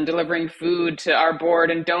telegrams and delivering food to our board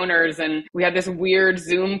and donors. And we had this weird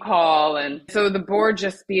Zoom call. And so the board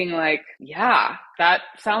just being like, yeah, that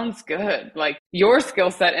sounds good. Like, your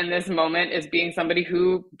skill set in this moment is being somebody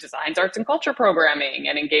who designs arts and culture programming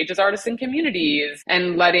and engages artists and communities,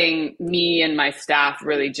 and letting me and my staff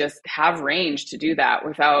really just have range to do that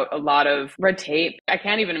without a lot of red tape. I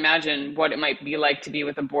can't even imagine what it might be like to be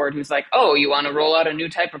with a board who's like, oh, you want to roll out a new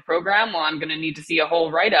type of program? Well, I'm going to need to see a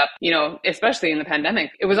whole write-up, especially in the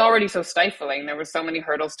pandemic. It was already so stifling. There were so many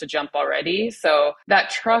hurdles to jump already. So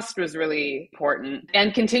that trust was really important,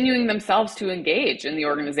 and continuing themselves to engage in the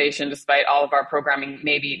organization despite all of our programming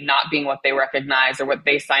maybe not being what they recognize or what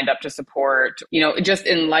they signed up to support. Just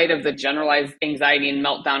in light of the generalized anxiety and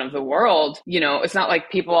meltdown of the world, it's not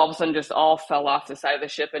like people all of a sudden just all fell off the side of the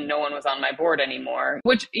ship and no one was on my board anymore,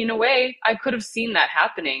 which in a way I could have seen that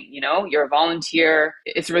happening. You're a volunteer.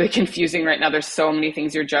 It's really confusing right now. There's so many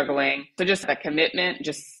things you're juggling. So just that commitment,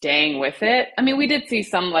 just staying with it. I mean, we did see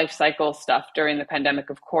some life cycle stuff during the pandemic,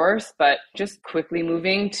 of course, but just quickly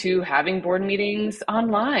moving to having board meetings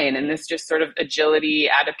online, and this just sort of agility,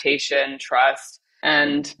 adaptation, trust.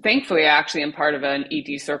 And thankfully, I actually am part of an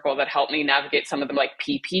ED circle that helped me navigate some of them, like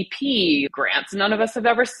PPP grants none of us have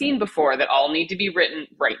ever seen before that all need to be written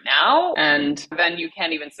right now. And then you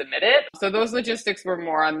can't even submit it. So those logistics were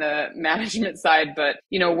more on the management side. But,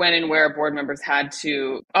 when and where board members had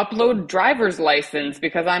to upload driver's license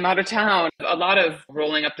because I'm out of town, a lot of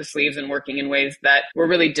rolling up the sleeves and working in ways that were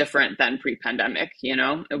really different than pre-pandemic,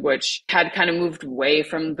 which had kind of moved away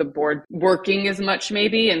from the board working as much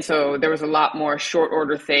maybe. And so there was a lot more short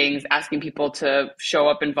order things, asking people to show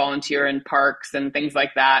up and volunteer in parks and things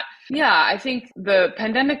like that. Yeah, I think the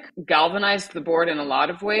pandemic galvanized the board in a lot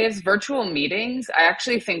of ways. Virtual meetings, I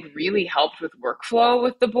actually think really helped with workflow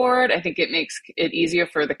with the board. I think it makes it easier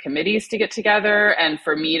for the committees to get together and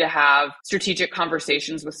for me to have strategic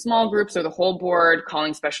conversations with small groups or the whole board,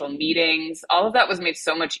 calling special meetings. All of that was made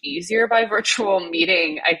so much easier by virtual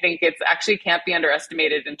meeting. I think it's actually can't be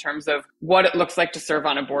underestimated in terms of what it looks like to serve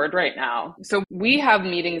on a board right now. So we have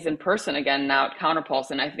meetings in person again now at Counterpulse,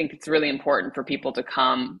 and I think it's really important for people to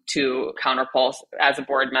come to Counterpulse as a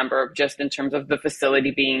board member, just in terms of the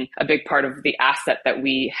facility being a big part of the asset that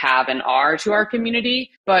we have and are to our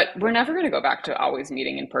community. But we're never going to go back to always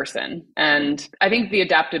meeting in person. And I think the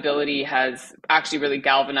adaptability has actually really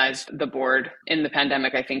galvanized the board in the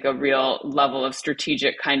pandemic. I think a real level of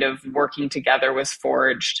strategic kind of working together was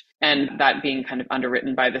forged. And that being kind of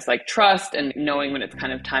underwritten by this like trust and knowing when it's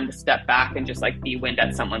kind of time to step back and just like be wind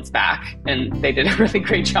at someone's back. And they did a really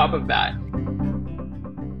great job of that.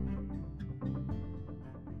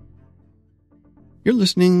 You're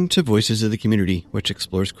listening to Voices of the Community, which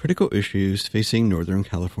explores critical issues facing Northern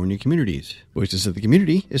California communities. Voices of the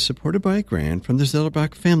Community is supported by a grant from the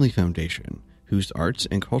Zellerbach Family Foundation, whose arts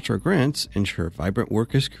and culture grants ensure vibrant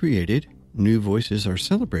work is created, new voices are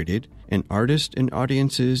celebrated, and artists and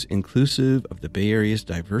audiences inclusive of the Bay Area's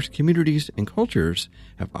diverse communities and cultures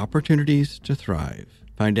have opportunities to thrive.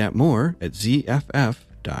 Find out more at zff.org.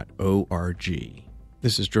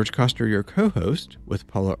 This is George Coster, your co-host, with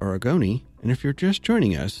Paula Aragoni, and if you're just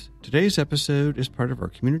joining us, today's episode is part of our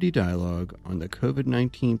community dialogue on the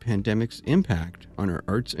COVID-19 pandemic's impact on our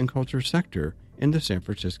arts and culture sector in the San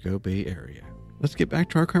Francisco Bay Area. Let's get back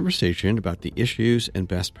to our conversation about the issues and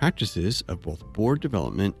best practices of both board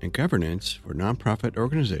development and governance for nonprofit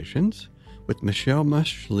organizations with Michelle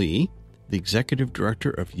Mush Lee, the Executive Director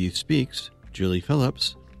of Youth Speaks, Julie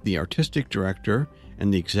Phelps, the Artistic Director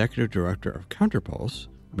and the Executive Director of Counterpulse,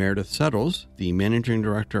 Meredith Suttles, the Managing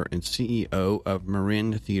Director and CEO of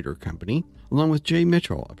Marin Theater Company, along with Jay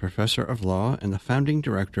Mitchell, a professor of law and the founding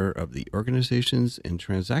director of the Organizations and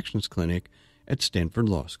Transactions Clinic at Stanford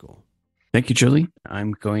Law School. Thank you, Julie.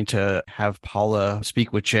 I'm going to have Paula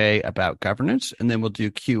speak with Jay about governance, and then we'll do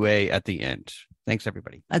QA at the end. Thanks,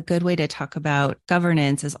 everybody. A good way to talk about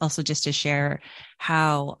governance is also just to share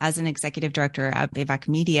how, as an executive director at Bayvac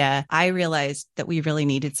Media, I realized that we really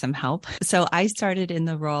needed some help. So I started in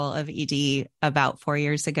the role of ED about 4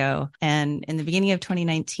 years ago. And in the beginning of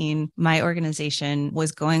 2019, my organization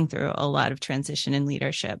was going through a lot of transition in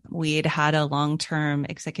leadership. We had had a long-term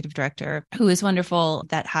executive director who was wonderful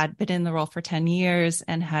that had been in the role for 10 years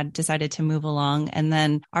and had decided to move along. And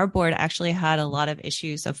then our board actually had a lot of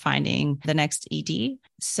issues of finding the next ED.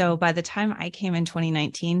 So by the time I came in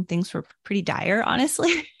 2019, things were pretty dire,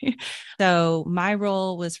 honestly. So my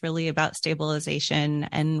role was really about stabilization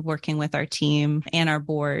and working with our team and our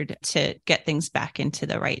board to get things back into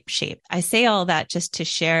the right shape. I say all that just to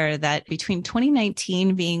share that between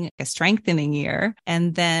 2019 being a strengthening year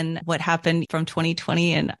and then what happened from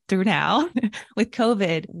 2020 and through now with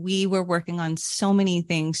COVID, we were working on so many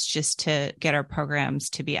things just to get our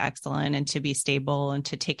programs to be excellent and to be stable and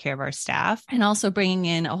to take care of our staff, and also bringing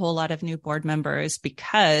in a whole lot of new board members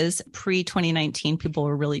because pre-2019 people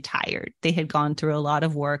were really tired. They had gone through a lot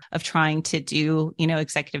of work of trying to do,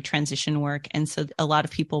 executive transition work. And so a lot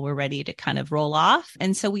of people were ready to kind of roll off.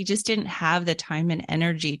 And so we just didn't have the time and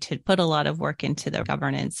energy to put a lot of work into the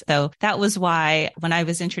governance. So that was why when I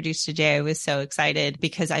was introduced to Jay, I was so excited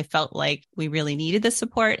because I felt like we really needed the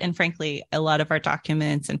support. And frankly, a lot of our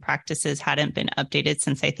documents and practices hadn't been updated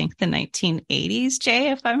since I think the 1980s, Jay,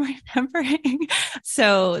 if I'm remembering.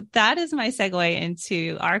 So that is my segue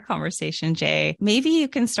into our conversation, Jay. Maybe you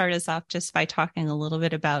can start us off just by talking a little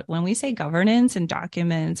bit about when we say governance and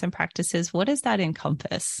documents and practices, what does that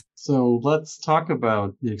encompass? So let's talk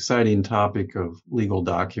about the exciting topic of legal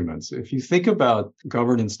documents. If you think about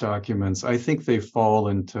governance documents, I think they fall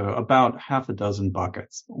into about half a dozen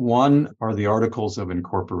buckets. One are the articles of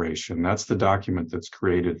incorporation. That's the document that's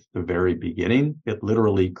created at the very beginning. It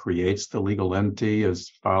literally creates the legal entity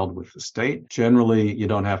as filed with the state. Generally, you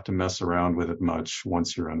don't have to mess around with it much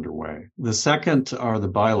once you're underway. The second are the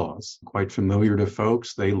bylaws. Quite familiar to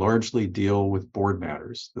folks. They largely deal with board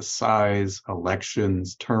matters, the size,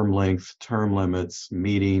 elections, term length, term limits,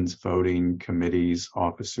 meetings, voting, committees,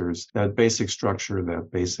 officers, that basic structure,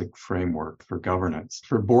 that basic framework for governance.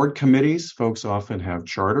 For board committees, folks often have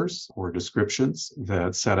charters or descriptions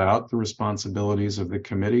that set out the responsibilities of the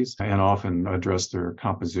committees and often address their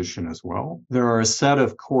composition as well. There are a set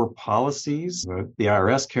of core policies policies that the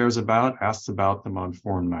IRS cares about, asks about them on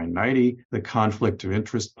Form 990, the conflict of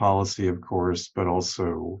interest policy, of course, but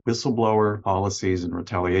also whistleblower policies and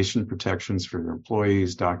retaliation protections for your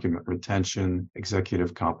employees, document retention,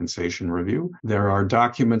 executive compensation review. There are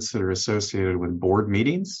documents that are associated with board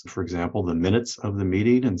meetings, for example, the minutes of the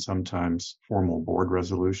meeting and sometimes formal board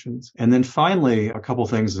resolutions. And then finally, a couple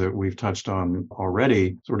things that we've touched on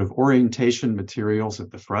already, sort of orientation materials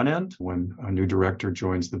at the front end when a new director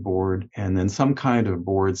joins the board, and then some kind of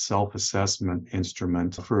board self-assessment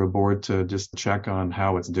instrument for a board to just check on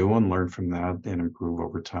how it's doing, learn from that, and improve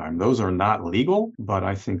over time. Those are not legal, but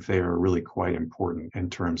I think they are really quite important in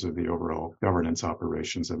terms of the overall governance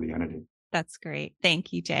operations of the entity. That's great.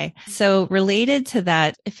 Thank you, Jay. So related to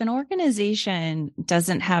that, if an organization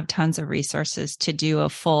doesn't have tons of resources to do a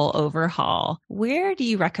full overhaul, where do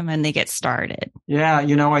you recommend they get started? Yeah,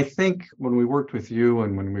 I think when we worked with you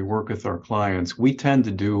and when we work with our clients, we tend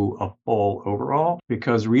to do a full overhaul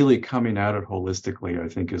because really coming at it holistically, I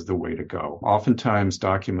think, is the way to go. Oftentimes,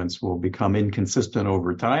 documents will become inconsistent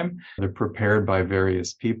over time. They're prepared by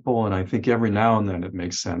various people, and I think every now and then it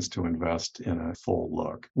makes sense to invest in a full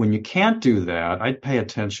look. When you can't do that, I'd pay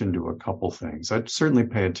attention to a couple things. I'd certainly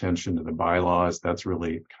pay attention to the bylaws. That's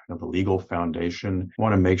really kind of the legal foundation. I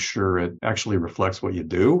want to make sure it actually reflects what you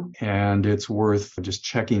do, and it's worth just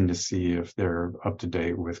checking to see if they're up to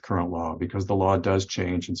date with current law, because the law does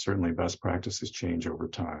change and certainly best practices change over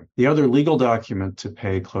time. The other legal document to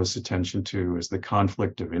pay close attention to is the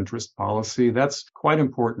conflict of interest policy. That's quite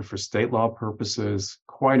important for state law purposes,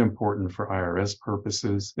 quite important for IRS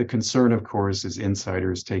purposes. The concern, of course, is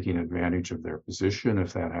insiders taking advantage of their position.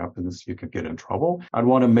 If that happens, you could get in trouble. I'd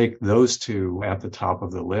want to make those two at the top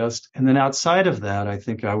of the list. And then outside of that, I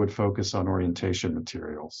think I would focus on orientation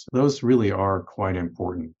materials. Those really are quite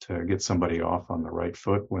important to get somebody off on the right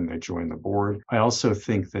foot when they join the board. I also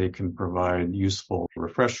think they can provide useful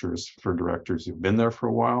refreshers for directors who've been there for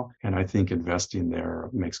a while. And I think investing there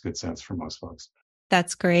makes good sense for most folks.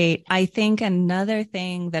 That's great. I think another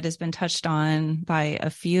thing that has been touched on by a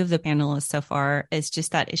few of the panelists so far is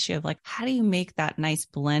just that issue of how do you make that nice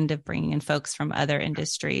blend of bringing in folks from other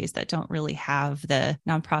industries that don't really have the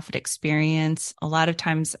nonprofit experience. A lot of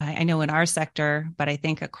times, I know in our sector, but I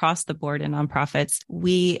think across the board in nonprofits,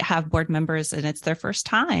 we have board members and it's their first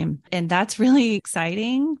time. And that's really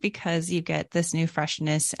exciting because you get this new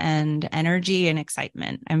freshness and energy and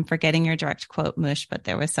excitement. I'm forgetting your direct quote, Mush, but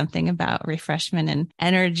there was something about refreshment and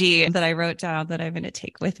energy that I wrote down that I'm going to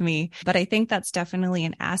take with me. But I think that's definitely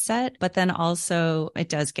an asset. But then also it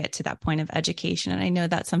does get to that point of education. And I know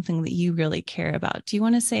that's something that you really care about. Do you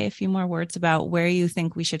want to say a few more words about where you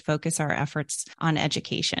think we should focus our efforts on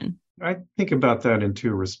education? I think about that in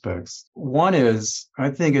two respects. One is,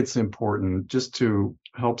 I think it's important just to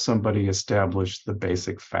help somebody establish the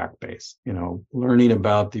basic fact base, learning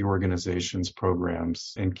about the organization's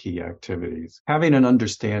programs and key activities, having an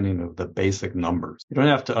understanding of the basic numbers. You don't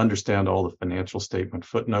have to understand all the financial statement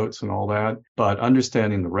footnotes and all that, but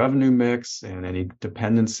understanding the revenue mix and any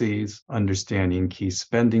dependencies, understanding key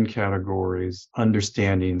spending categories,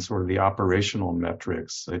 understanding sort of the operational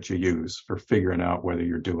metrics that you use for figuring out whether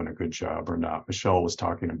you're doing a good job or not. Michelle was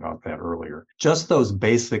talking about that earlier. Just those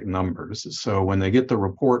basic numbers. So when they get the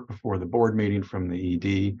report before the board meeting from the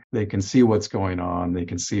ED, they can see what's going on. They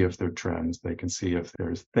can see if there are trends. They can see if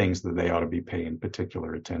there's things that they ought to be paying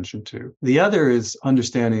particular attention to. The other is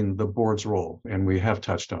understanding the board's role. And we have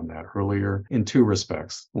touched on that earlier in two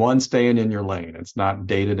respects. One, staying in your lane. It's not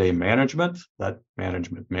day-to-day management. Let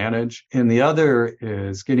management manage. And the other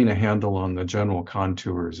is getting a handle on the general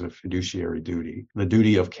contours of fiduciary duty. The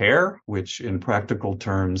duty of care, which in practical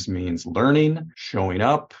terms means learning, showing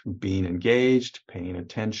up, being engaged, paying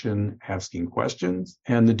attention, asking questions,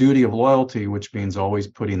 and the duty of loyalty, which means always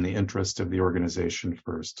putting the interest of the organization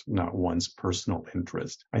first, not one's personal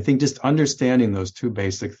interest. I think just understanding those two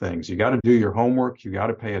basic things. You got to do your homework. You got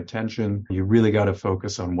to pay attention. You really got to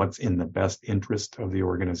focus on what's in the best interest of the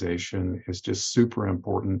organization is just super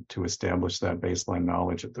important to establish that baseline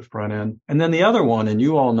knowledge at the front end. And then the other one, and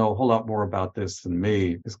you all know a whole lot more about this than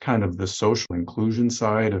me, is kind of the social inclusion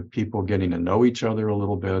side of people getting to know each other a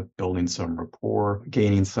little bit, building some rapport,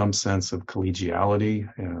 gaining some sense of collegiality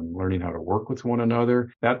and learning how to work with one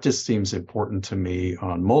another. That just seems important to me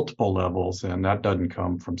on multiple levels. And that doesn't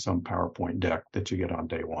come from some PowerPoint deck that you get on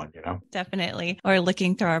day one, Definitely. Or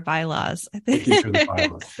looking through our bylaws. Looking through the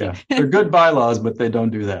bylaws. Yeah. They're good bylaws, but they don't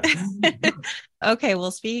do that. Okay, well,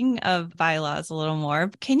 speaking of bylaws a little more,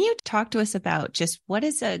 can you talk to us about just what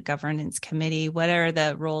is a governance committee? What are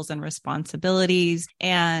the roles and responsibilities?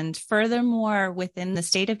 And furthermore, within the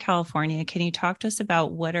state of California, can you talk to us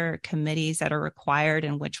about what are committees that are required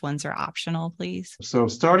and which ones are optional, please? So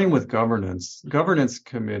starting with governance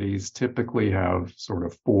committees typically have sort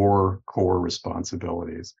of four core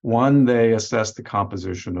responsibilities. One, they assess the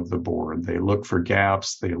composition of the board. They look for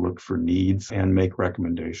gaps, they look for needs, and make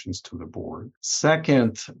recommendations to the board.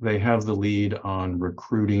 Second, they have the lead on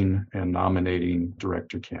recruiting and nominating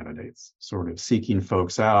director candidates, sort of seeking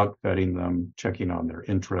folks out, vetting them, checking on their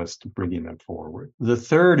interest, bringing them forward. The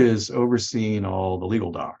third is overseeing all the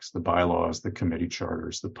legal docs, the bylaws, the committee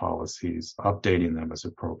charters, the policies, updating them as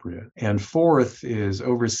appropriate. And fourth is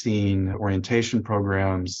overseeing orientation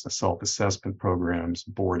programs, self-assessment programs,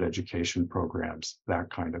 board education programs, that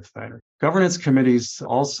kind of thing. Governance committees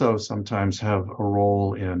also sometimes have a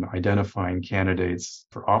role in identifying candidates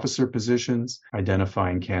for officer positions,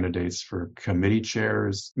 identifying candidates for committee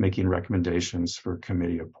chairs, making recommendations for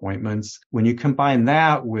committee appointments. When you combine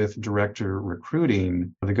that with director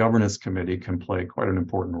recruiting, the governance committee can play quite an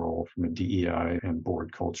important role from a DEI and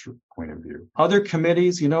board culture point of view. Other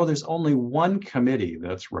committees, there's only one committee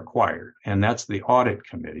that's required, and that's the audit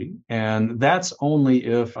committee. And that's only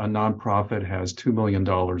if a nonprofit has $2 million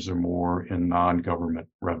or more in non-government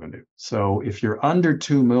revenue. So if you're under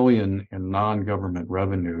 $2 million in non-government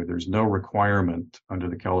revenue, there's no requirement under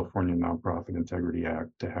the California Nonprofit Integrity Act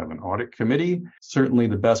to have an audit committee. Certainly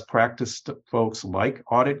the best practice folks like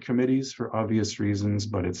audit committees for obvious reasons,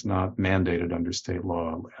 but it's not mandated under state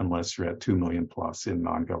law unless you're at 2 million plus in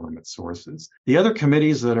non-government sources. The other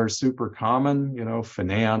committees that are super common,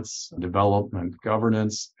 finance, development,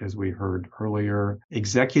 governance, as we heard earlier.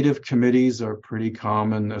 Executive committees are pretty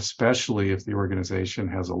common, especially if the organization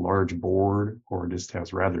has a large board or just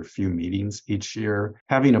has rather few meetings each year.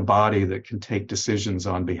 Having a body that can take decisions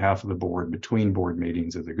on behalf of the board between board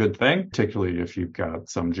meetings is a good thing, particularly if you've got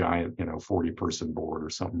some giant, 40-person board or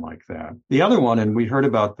something like that. The other one, and we heard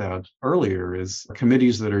about that earlier, is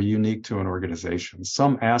committees that are unique to an organization.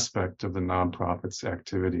 Some aspect of the nonprofit's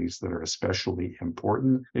activities that are especially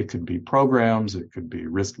important. It could be programs, it could be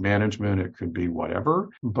risk management, it could be whatever,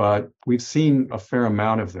 but we've seen a fair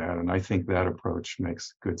amount of that, and I think that approach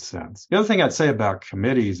makes good sense. The other thing I'd say about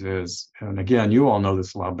committees is, and again, you all know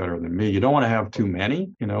this a lot better than me, you don't want to have too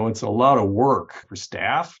many. It's a lot of work for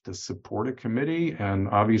staff to support a committee, and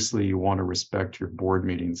obviously you want to respect your board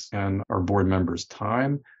meetings and our board members'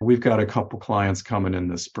 time. We've got a couple clients coming in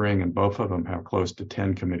this spring, and both of them have close to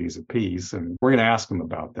 10 committees apiece, and we're going to ask them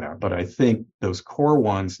about that. But I think those core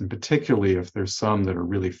ones, and particularly if there's some that are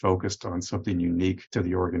really focused on something unique to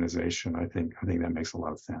the organization, I think that makes a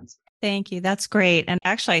lot of sense. Thank you. That's great. And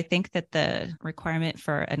actually, I think that the requirement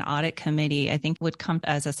for an audit committee, would come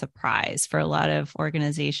as a surprise for a lot of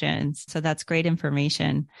organizations. So that's great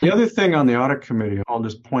information. The other thing on the audit committee, I'll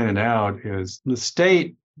just point it out, is the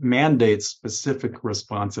state mandates specific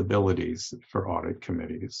responsibilities for audit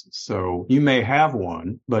committees. So you may have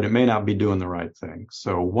one, but it may not be doing the right thing.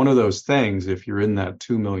 So one of those things, if you're in that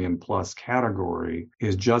 2 million plus category,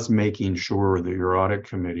 is just making sure that your audit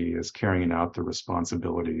committee is carrying out the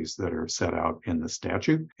responsibilities that are set out in the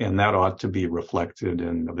statute. And that ought to be reflected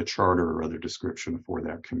in the charter or other description for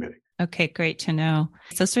that committee. Okay, great to know.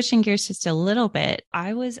 So switching gears just a little bit,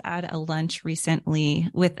 I was at a lunch recently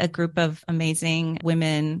with a group of amazing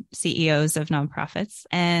women CEOs of nonprofits.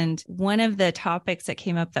 And one of the topics that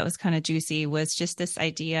came up that was kind of juicy was just this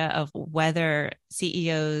idea of whether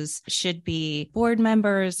CEOs should be board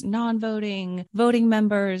members, non-voting, voting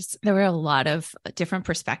members. There were a lot of different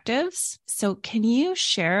perspectives. So can you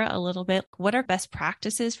share a little bit, what are best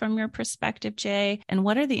practices from your perspective, Jay, and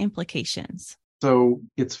what are the implications? So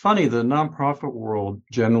it's funny, the nonprofit world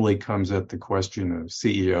generally comes at the question of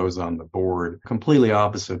CEOs on the board completely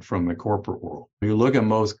opposite from the corporate world. You look at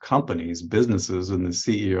most companies, businesses, and the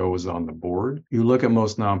CEO is on the board. You look at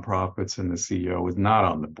most nonprofits and the CEO is not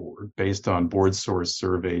on the board. Based on board source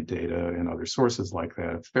survey data and other sources like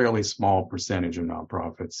that, a fairly small percentage of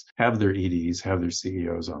nonprofits have their EDs, have their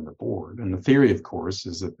CEOs on the board. And the theory, of course,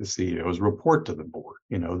 is that the CEOs report to the board.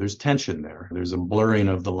 There's tension there. There's a blurring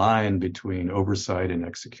of the line between oversight and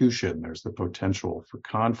execution. There's the potential for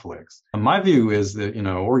conflicts. And my view is that,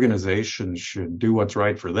 organizations should do what's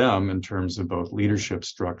right for them in terms of both leadership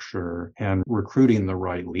structure and recruiting the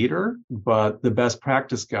right leader. But the best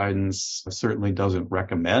practice guidance certainly doesn't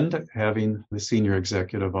recommend having the senior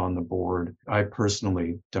executive on the board. I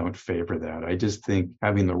personally don't favor that. I just think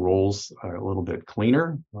having the roles a little bit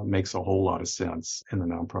cleaner makes a whole lot of sense in the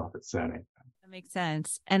nonprofit setting. Makes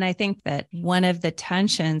sense. And I think that one of the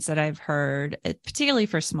tensions that I've heard, particularly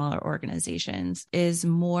for smaller organizations, is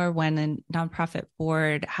more when a nonprofit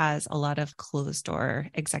board has a lot of closed door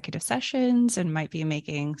executive sessions and might be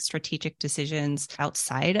making strategic decisions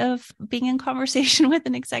outside of being in conversation with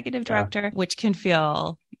an executive director, which can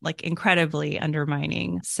feel like incredibly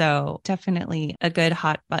undermining. So definitely a good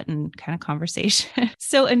hot button kind of conversation.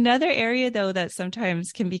 So another area though that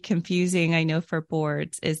sometimes can be confusing, I know for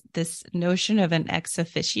boards, is this notion of an ex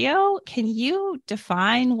officio. Can you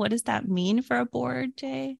define what does that mean for a board,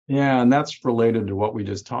 Jay? Yeah, and that's related to what we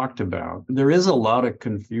just talked about. There is a lot of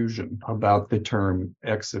confusion about the term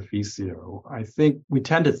ex officio. I think we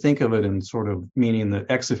tend to think of it in sort of meaning that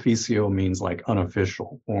ex officio means like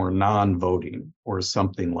unofficial or non-voting or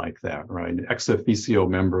something like that, right? Ex officio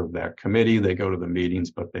member of that committee, they go to the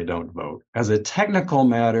meetings, but they don't vote. As a technical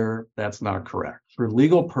matter, that's not correct. For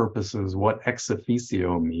legal purposes, what ex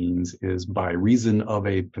officio means is by reason of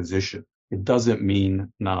a position. It doesn't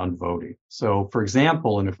mean non-voting. So, for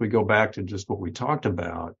example, and if we go back to just what we talked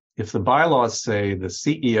about, if the bylaws say the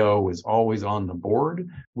CEO is always on the board,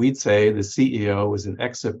 we'd say the CEO is an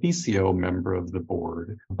ex officio member of the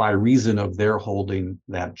board by reason of their holding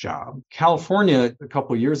that job. California, a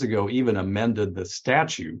couple of years ago, even amended the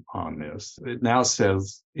statute on this. It now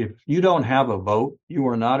says if you don't have a vote, you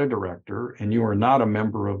are not a director and you are not a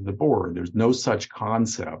member of the board. There's no such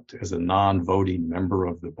concept as a non-voting member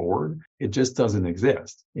of the board. It just doesn't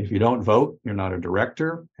exist. If you don't vote, you're not a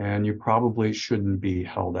director and you probably shouldn't be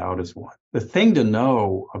held out as one. The thing to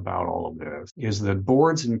know about all of this is that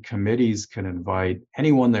boards and committees can invite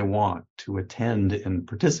anyone they want to attend and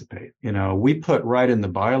participate. You know, we put right in the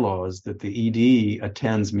bylaws that the ED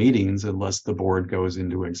attends meetings unless the board goes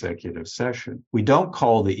into executive session. We don't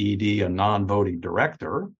call the ED a non-voting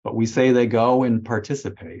director, but we say they go and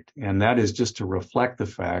participate. And that is just to reflect the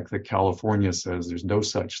fact that California says there's no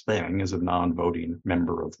such thing as a non-voting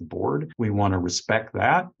member of the board. We want to respect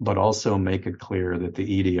that, but also make it clear that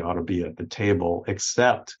the ED ought to be at the table,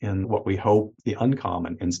 except in what we hope the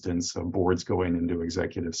uncommon instance of boards going into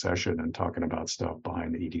executive session and talking about stuff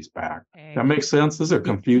behind the ED's back. Okay. That makes sense? This is a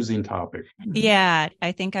confusing topic. Yeah,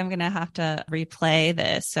 I think I'm going to have to replay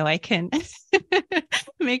this so I can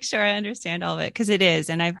make sure I understand all of it, because it is.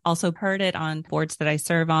 And I've also heard it on boards that I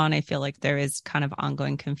serve on. I feel like there is kind of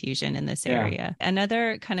ongoing confusion in this area.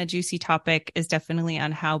 Another kind of juicy topic is definitely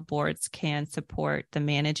on how boards can support the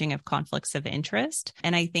managing of conflicts of interest.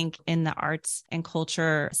 And I think in the arts and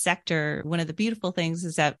culture sector, one of the beautiful things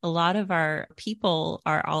is that a lot of our people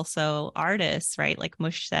are also artists, right? Like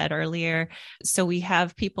Mush said earlier. So we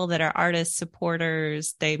have people that are artists,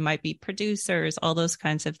 supporters, they might be producers, all those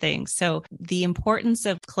kinds of things. So the importance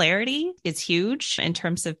of clarity is huge in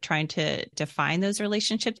terms of trying to define those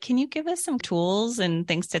relationships. Can you give us some tools and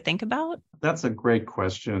things to think about? That's a great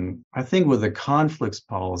question. I think with a conflicts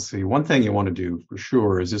policy, one thing you want to do for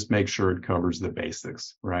sure is just make sure it covers the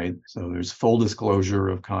basics, right? So there's full disclosure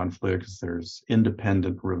of conflicts, there's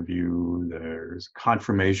independent review, there's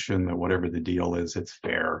confirmation that whatever the deal is, it's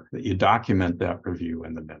fair, that you document that review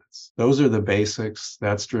in the minutes. Those are the basics.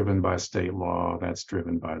 That's driven by state law. That's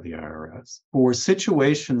driven by the IRS. For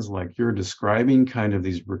situations like you're describing, kind of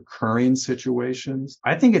these recurring situations,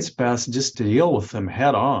 I think it's best just to deal with them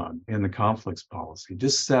head on in the conflicts policy.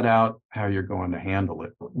 Just set out how you're going to handle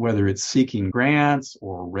it, whether it's seeking grants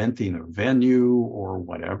or renting a venue or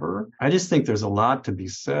whatever. I just think there's a lot to be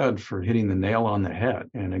said for hitting the nail on the head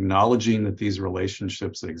and acknowledging that these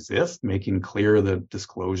relationships exist, making clear that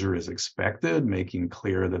disclosure is expected, making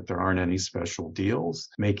clear that there aren't any special deals,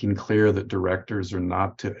 making clear that directors are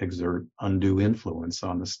not to exert undue influence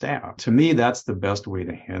on the staff. To me, that's the best way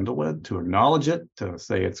to handle it, to acknowledge it, to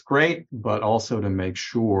say it's great, but also to make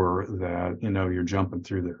sure that, you know, you're jumping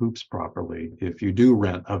through the hoops properly. If you do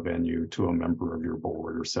rent a venue to a member of your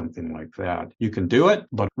board or something like that, you can do it,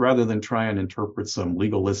 but rather than try and interpret some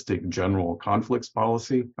legalistic general conflicts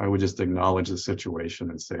policy, I would just acknowledge the situation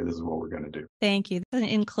and say, this is what we're going to do. Thank you.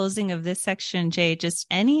 In closing of this section, Jay, just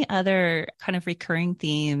any other kind of recurring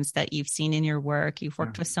themes that you've seen in your work? You've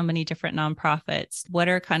worked with so many different nonprofits. What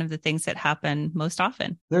are kind of the things that happen most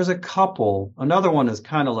often? There's a couple. Another one is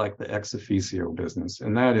kind of like the ex officio business,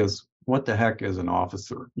 and that is, what the heck is an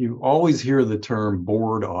officer? You always hear the term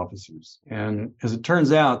board officers. And as it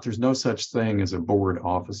turns out, there's no such thing as a board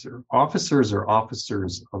officer. Officers are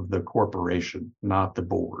officers of the corporation, not the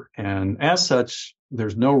board. And as such,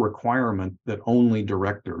 there's no requirement that only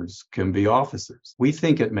directors can be officers. We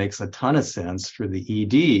think it makes a ton of sense for the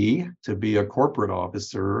ED to be a corporate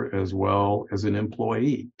officer as well as an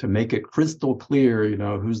employee, to make it crystal clear,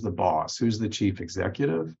 who's the boss, who's the chief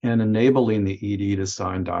executive, and enabling the ED to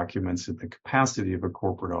sign documents in the capacity of a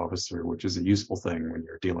corporate officer, which is a useful thing when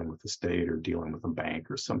you're dealing with the state or dealing with a bank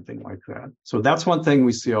or something like that. So that's one thing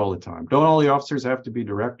we see all the time. Don't all the officers have to be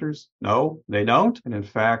directors? No, they don't. And in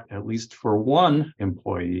fact, at least for one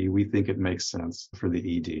employee, we think it makes sense for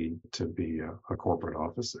the ED to be a corporate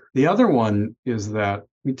officer. The other one is that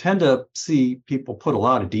we tend to see people put a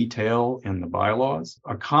lot of detail in the bylaws.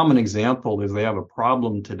 A common example is they have a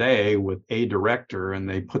problem today with a director and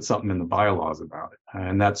they put something in the bylaws about it.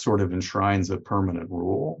 And that sort of enshrines a permanent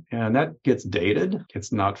rule. And that gets dated.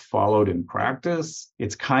 It's not followed in practice.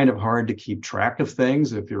 It's kind of hard to keep track of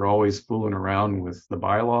things if you're always fooling around with the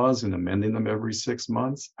bylaws and amending them every 6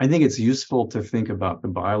 months. I think it's useful to think about the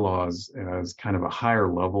bylaws as kind of a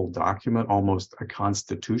higher level document, almost a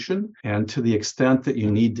constitution. And to the extent that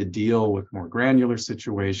you need to deal with more granular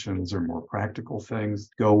situations or more practical things,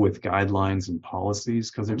 go with guidelines and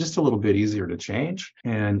policies because they're just a little bit easier to change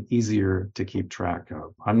and easier to keep track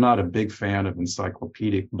of. I'm not a big fan of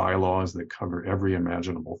encyclopedic bylaws that cover every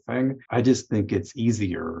imaginable thing. I just think it's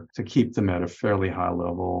easier to keep them at a fairly high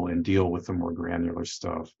level and deal with the more granular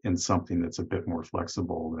stuff in something that's a bit more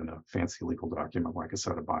flexible than a fancy legal document like a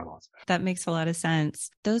set of bylaws. That makes a lot of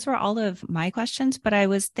sense. Those were all of my questions, but I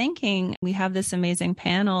was thinking we have this amazing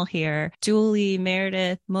panel here. Julie,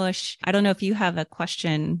 Meredith, Mush. I don't know if you have a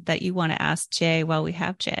question that you want to ask Jay while we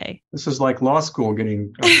have Jay. This is like law school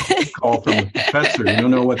getting a call from a professor. You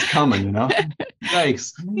don't know what's coming,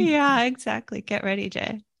 Yikes. Yeah, exactly. Get ready,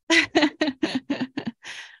 Jay.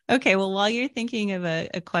 Okay, well, while you're thinking of a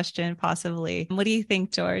question, possibly, what do you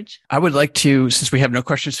think, George? I would like to, since we have no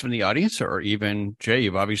questions from the audience or even Jay,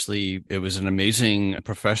 it was an amazing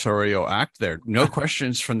professorial act there. No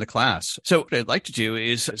questions from the class. So what I'd like to do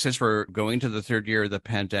is, since we're going to the third year of the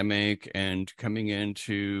pandemic and coming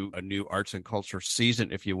into a new arts and culture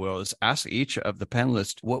season, if you will, is ask each of the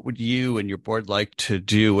panelists, what would you and your board like to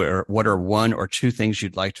do, or what are one or two things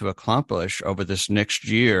you'd like to accomplish over this next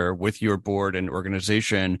year with your board and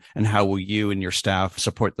organization? And how will you and your staff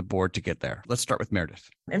support the board to get there? Let's start with Meredith.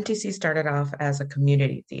 MTC started off as a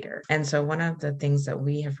community theater. And so one of the things that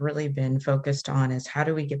we have really been focused on is how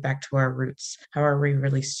do we get back to our roots? How are we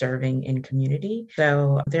really serving in community?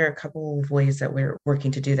 So there are a couple of ways that we're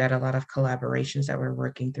working to do that, a lot of collaborations that we're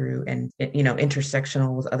working through and,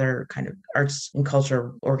 intersectional with other kind of arts and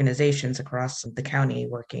culture organizations across the county,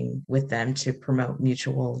 working with them to promote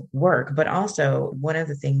mutual work. But also one of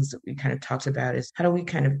the things that we kind of talked about is how do we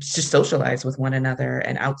kind of just socialize with one another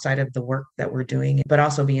and outside of the work that we're doing, but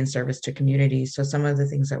also be in service to communities. So some of the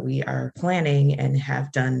things that we are planning and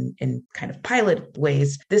have done in kind of pilot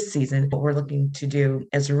ways this season, what we're looking to do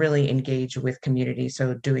is really engage with community.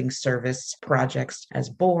 So doing service projects as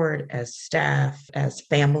board, as staff, as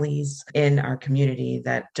families in our community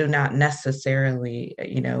that do not necessarily,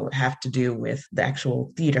 have to do with the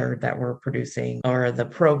actual theater that we're producing or the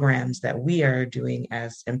programs that we are doing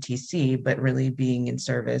as MTC, but really being in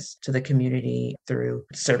service to the community through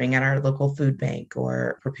serving at our local food bank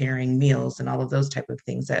or preparing meals and all of those type of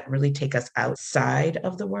things that really take us outside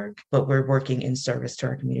of the work, but we're working in service to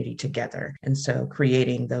our community together. And so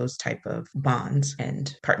creating those type of bonds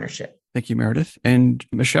and partnership. Thank you, Meredith. And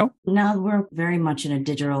Michelle? Now we're very much in a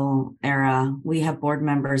digital era. We have board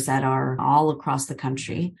members that are all across the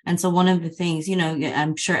country. And so one of the things,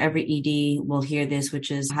 I'm sure every ED will hear this,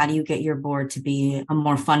 which is how do you get your board to be a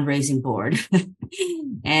more fundraising board?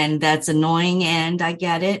 And that's annoying and I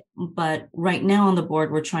get it. But right now on the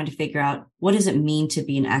board, we're trying to figure out what does it mean to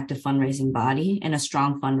be an active fundraising body and a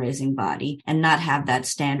strong fundraising body and not have that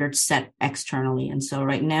standard set externally. And so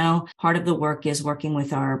right now, part of the work is working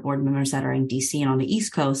with our board members that are in DC and on the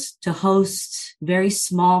East Coast to host very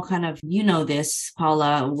small kind of, this,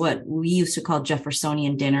 Paula, what we used to call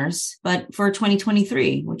Jeffersonian dinners, but for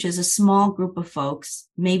 2023, which is a small group of folks,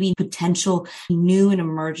 maybe potential new and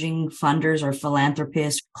emerging funders or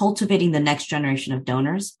philanthropists, cultivating the next generation of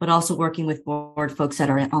donors, but also working with board folks that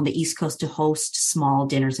are on the East Coast to host small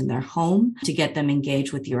dinners in their home to get them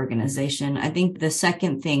engaged with the organization. I think the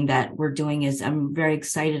second thing that we're doing is I'm very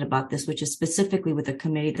excited about this, which is specifically with the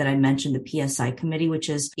committee that I mentioned mentioned the PSI committee, which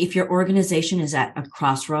is if your organization is at a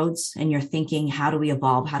crossroads and you're thinking, how do we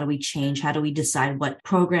evolve? How do we change? How do we decide what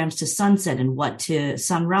programs to sunset and what to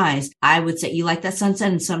sunrise? I would say you like that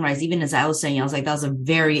sunset and sunrise. Even as I was saying, I was like, that was a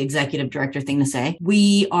very executive director thing to say.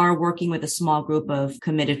 We are working with a small group of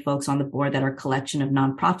committed folks on the board that are a collection of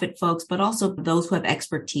nonprofit folks, but also those who have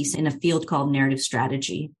expertise in a field called narrative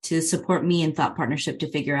strategy to support me in thought partnership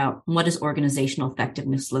to figure out what does organizational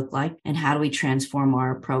effectiveness look like and how do we transform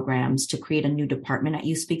our programs to create a new department at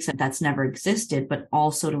USpeaks that's never existed, but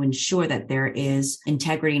also to ensure that there is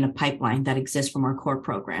integrity in a pipeline that exists from our core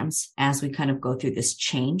programs as we kind of go through this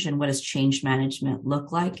change. And what does change management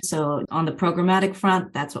look like? So on the programmatic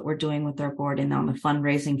front, that's what we're doing with our board. And on the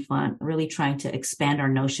fundraising front, really trying to expand our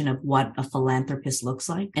notion of what a philanthropist looks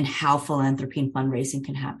like and how philanthropy and fundraising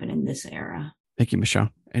can happen in this era. Thank you, Michelle.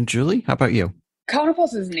 And Julie, how about you?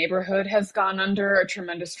 Counterpulse's neighborhood has gone under a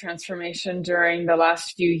tremendous transformation during the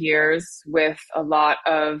last few years, with a lot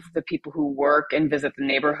of the people who work and visit the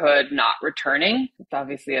neighborhood not returning. It's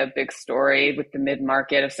obviously a big story with the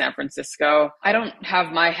mid-market of San Francisco. I don't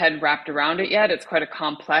have my head wrapped around it yet. It's quite a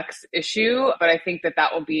complex issue, but I think that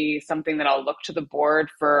will be something that I'll look to the board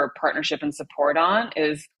for partnership and support on,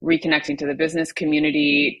 is reconnecting to the business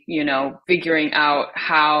community, figuring out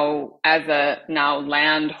how, as a now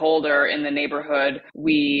landholder in the neighborhood,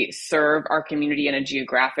 we serve our community in a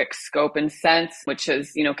geographic scope and sense, which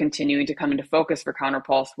is, continuing to come into focus for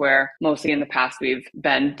Counterpulse, where mostly in the past we've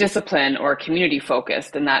been discipline or community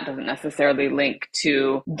focused, and that doesn't necessarily link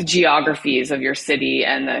to the geographies of your city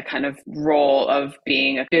and the kind of role of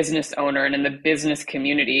being a business owner and in the business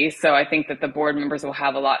community. So I think that the board members will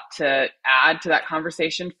have a lot to add to that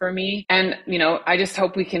conversation for me. And, I just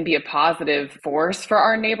hope we can be a positive force for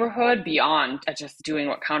our neighborhood beyond just doing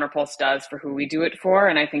what Counterpulse does for who we do it for.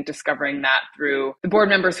 And I think discovering that through the board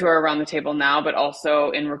members who are around the table now, but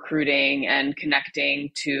also in recruiting and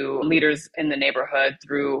connecting to leaders in the neighborhood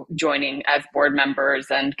through joining as board members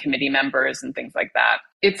and committee members and things like that.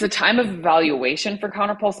 It's a time of evaluation for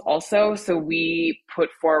Counterpulse also. So we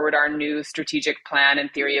put forward our new strategic plan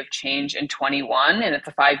and theory of change in 21, and it's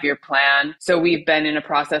a 5-year plan. So we've been in a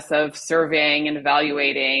process of surveying and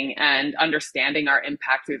evaluating and understanding our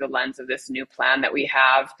impact through the lens of this new plan that we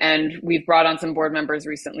have. And we've brought on some board members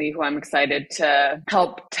recently who I'm excited to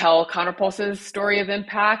help tell Counterpulse's story of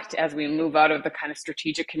impact as we move out of the kind of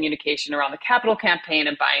strategic communication around the capital campaign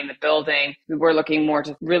and buying the building. We're looking more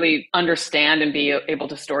to really understand and be able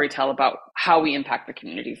to storytell about how we impact the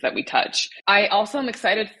communities that we touch. I also am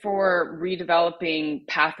excited for redeveloping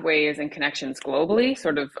pathways and connections globally,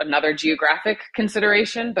 sort of another geographic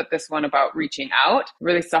consideration, but this one about reaching out.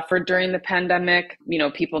 Really suffered during the pandemic,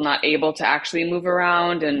 people not able to actually move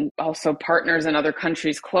around, and also partners in other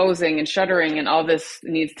countries closing and shuttering, and all this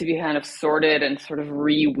needs to be kind of sorted and sort of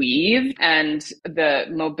reweaved. And the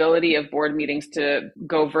mobility of board meetings to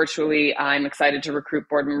go virtually, I'm excited to recruit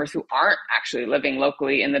board members who aren't actually living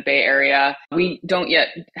locally in the Bay Area. We don't yet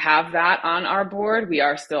have that on our board. We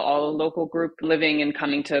are still all a local group living and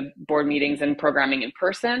coming to board meetings and programming in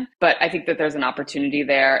person. But I think that there's an opportunity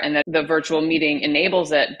there, and that the virtual meeting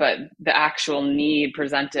enables it, but the actual need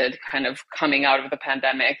presented kind of coming out of the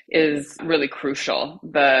pandemic is really crucial.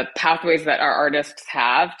 The pathways that our artists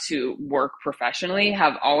have to work professionally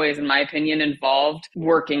have always, in my opinion, involved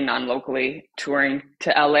working non-locally, touring to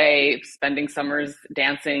LA, spending summers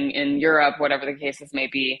dancing in Europe, whatever the case may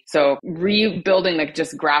be. So rebuilding the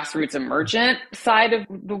just grassroots emergent side of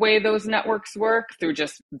the way those networks work through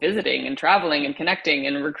just visiting and traveling and connecting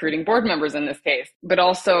and recruiting board members in this case, but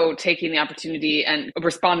also taking the opportunity and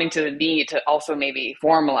responding to the need to also maybe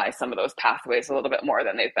formalize some of those pathways a little bit more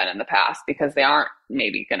than they've been in the past, because they aren't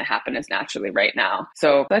maybe going to happen as naturally right now.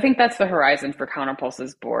 So I think that's the horizon for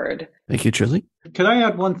Counterpulse's board. Thank you, Julie. Can I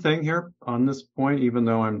add one thing here on this point, even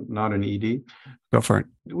though I'm not an ED? Go for it.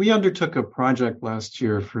 We undertook a project last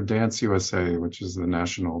year for Dance USA, which is the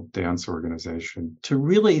national dance organization, to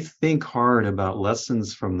really think hard about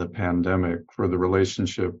lessons from the pandemic for the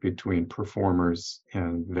relationship between performers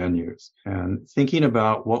and venues, and thinking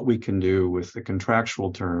about what we can do with the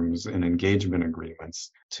contractual terms and engagement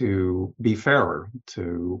agreements to be fairer,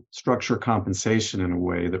 to structure compensation in a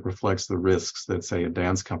way that reflects the risks that, say, a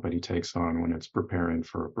dance company takes on when it's preparing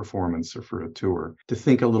for a performance or for a tour, to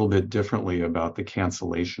think a little bit differently about the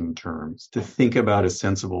cancellation terms, to think about a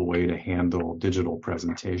sensible way to handle digital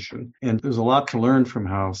presentation. And there's a lot to learn from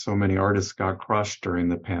how so many artists got crushed during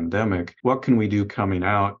the pandemic. What can we do coming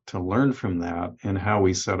out to learn from that, and how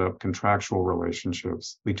we set up contractual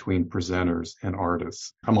relationships between presenters and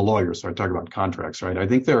artists? I'm a lawyer, so I talk about contracts, right? I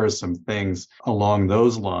think think there are some things along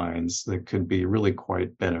those lines that could be really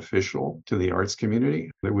quite beneficial to the arts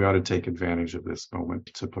community that we ought to take advantage of this moment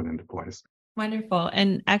to put into place. Wonderful.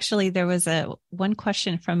 And actually, there was one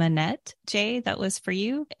question from Annette, Jay, that was for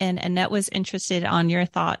you. And Annette was interested on your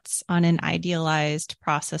thoughts on an idealized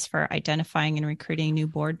process for identifying and recruiting new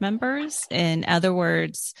board members. In other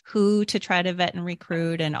words, who to try to vet and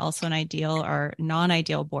recruit, and also an ideal or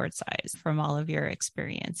non-ideal board size from all of your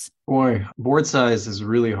experience. Boy, board size is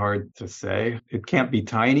really hard to say. It can't be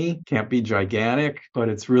tiny, can't be gigantic, but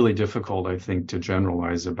it's really difficult, I think, to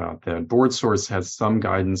generalize about that. BoardSource has some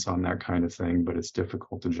guidance on that kind of thing, but it's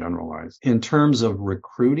difficult to generalize. In terms of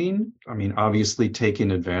recruiting, I mean, obviously taking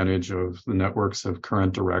advantage of the networks of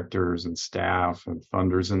current directors and staff and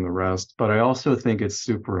funders and the rest. But I also think it's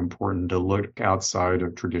super important to look outside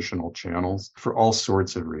of traditional channels for all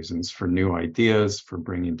sorts of reasons, for new ideas, for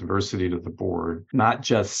bringing diversity to the board, not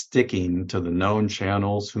just sticking to the known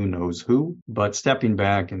channels, who knows who, but stepping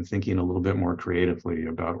back and thinking a little bit more creatively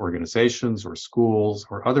about organizations or schools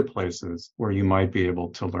or other places where you might be able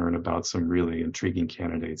to learn about some really intriguing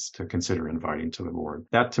candidates to consider inviting to the board.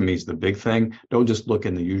 That to me is the big thing. Don't just look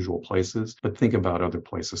in the usual places, but think about other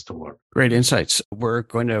places to look. Great insights. We're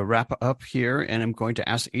going to wrap up here, and I'm going to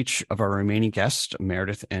ask each of our remaining guests,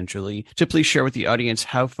 Meredith and Julie, to please share with the audience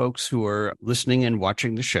how folks who are listening and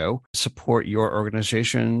watching the show support your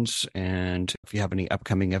organization, and if you have any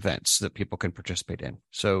upcoming events that people can participate in.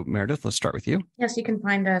 So Meredith, let's start with you. Yes, you can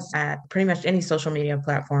find us at pretty much any social media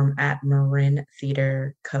platform at Marin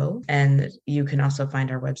Theater Co. And you can also find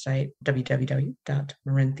our website,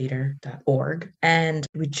 www.marintheater.org. And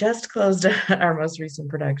we just closed our most recent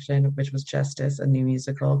production, which was Justice, a new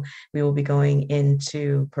musical. We will be going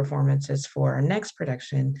into performances for our next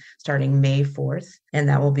production starting May 4th. And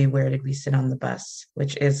that will be Where Did We Sit on the Bus,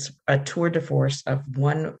 which is a tour de force of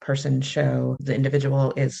one person show. The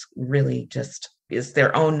individual is really is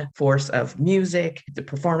their own force of music, the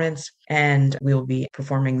performance, and we will be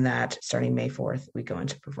performing that starting May 4th. We go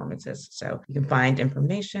into performances. So you can find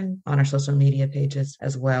information on our social media pages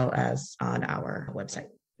as well as on our website.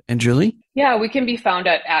 And Julie? Yeah, we can be found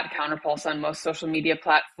at Counterpulse on most social media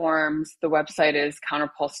platforms. The website is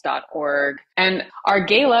counterpulse.org. And our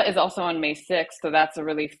gala is also on May 6th. So that's a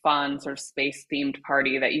really fun sort of space-themed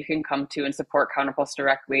party that you can come to and support Counterpulse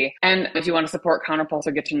directly. And if you want to support Counterpulse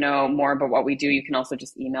or get to know more about what we do, you can also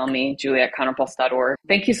just email me, julie@counterpulse.org.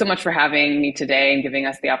 Thank you so much for having me today and giving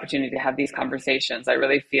us the opportunity to have these conversations. I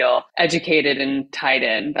really feel educated and tied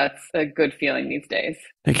in. That's a good feeling these days.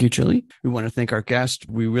 Thank you, Julie. We want to thank our guest.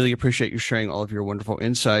 We really appreciate you sharing all of your wonderful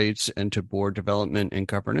insights into board development and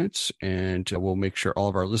governance. And we'll make sure all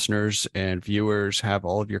of our listeners and viewers have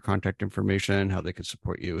all of your contact information, how they can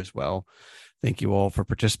support you as well. Thank you all for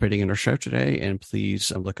participating in our show today. And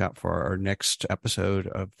please look out for our next episode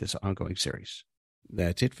of this ongoing series.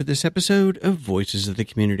 That's it for this episode of Voices of the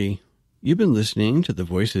Community. You've been listening to the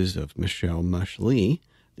voices of Michelle Mush Lee,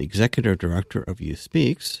 the Executive Director of Youth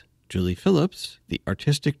Speaks, Julie Phillips, the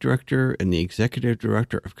Artistic Director and the Executive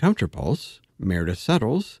Director of Counterpulse, Meredith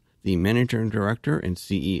Suttles, the Managing Director and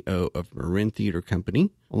CEO of Marin Theater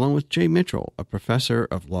Company, along with Jay Mitchell, a Professor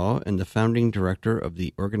of Law and the Founding Director of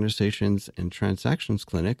the Organizations and Transactions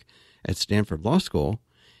Clinic at Stanford Law School,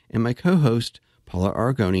 and my co-host, Paula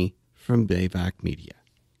Argoni from BayVac Media.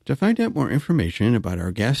 To find out more information about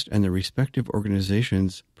our guest and the respective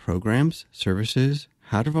organizations' programs, services,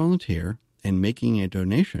 how to volunteer, and making a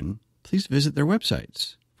donation, please visit their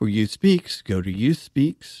websites. For Youth Speaks, go to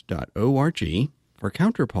youthspeaks.org. For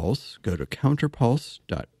Counterpulse, go to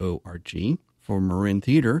counterpulse.org. For Marin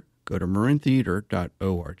Theater, go to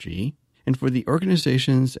marintheater.org. And for the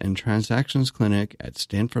Organizations and Transactions Clinic at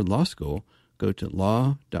Stanford Law School, go to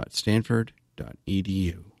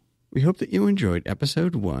law.stanford.edu. We hope that you enjoyed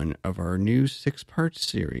episode 1 of our new 6-part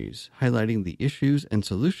series highlighting the issues and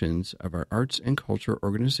solutions of our arts and culture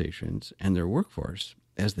organizations and their workforce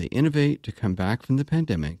as they innovate to come back from the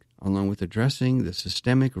pandemic, along with addressing the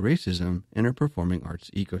systemic racism in our performing arts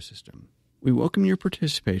ecosystem. We welcome your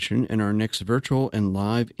participation in our next virtual and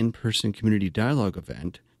live in-person community dialogue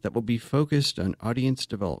event that will be focused on audience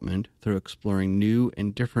development through exploring new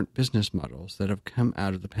and different business models that have come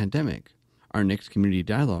out of the pandemic. Our next community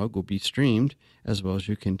dialogue will be streamed, as well as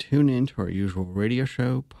you can tune in to our usual radio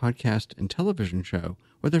show, podcast, and television show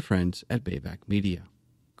with our friends at BayVac Media.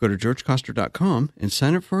 Go to georgecoster.com and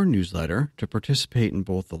sign up for our newsletter to participate in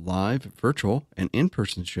both the live, virtual, and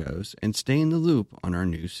in-person shows and stay in the loop on our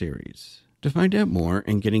new series. To find out more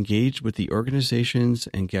and get engaged with the organizations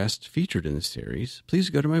and guests featured in this series, please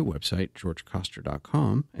go to my website,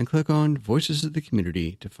 georgecoster.com, and click on Voices of the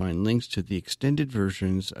Community to find links to the extended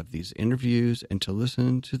versions of these interviews and to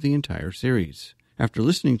listen to the entire series. After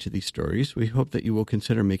listening to these stories, we hope that you will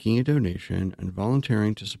consider making a donation and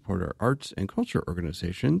volunteering to support our arts and culture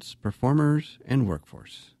organizations, performers, and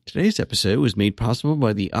workforce. Today's episode was made possible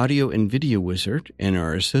by the audio and video wizard and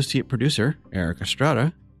our associate producer, Eric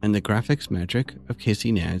Estrada, and the graphics magic of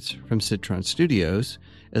Casey Nads from Citron Studios,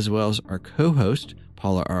 as well as our co-host,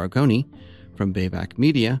 Paula Aragoni from Bayvac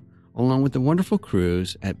Media, along with the wonderful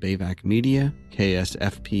crews at Bayvac Media,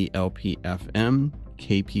 KSFP LPFM,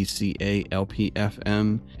 KPCA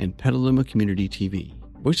LPFM, and Petaluma Community TV.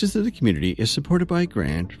 Voices of the Community is supported by a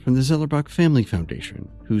grant from the Zellerbach Family Foundation,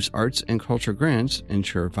 whose arts and culture grants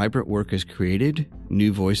ensure vibrant work is created,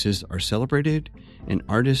 new voices are celebrated, and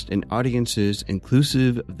artists and audiences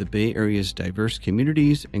inclusive of the Bay Area's diverse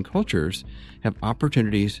communities and cultures have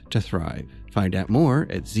opportunities to thrive. Find out more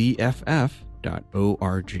at zff.org.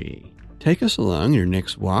 Take us along your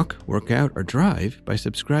next walk, workout, or drive by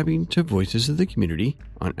subscribing to Voices of the Community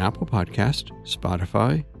on Apple Podcast,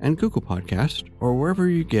 Spotify, and Google Podcast, or wherever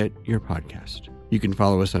you get your podcast. You can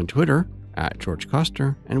follow us on Twitter at George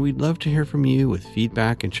Coster, and we'd love to hear from you with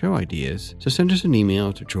feedback and show ideas, so send us an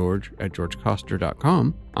email to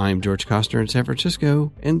george@georgecoster.com. I'm George Coster in San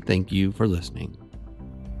Francisco, and thank you for listening.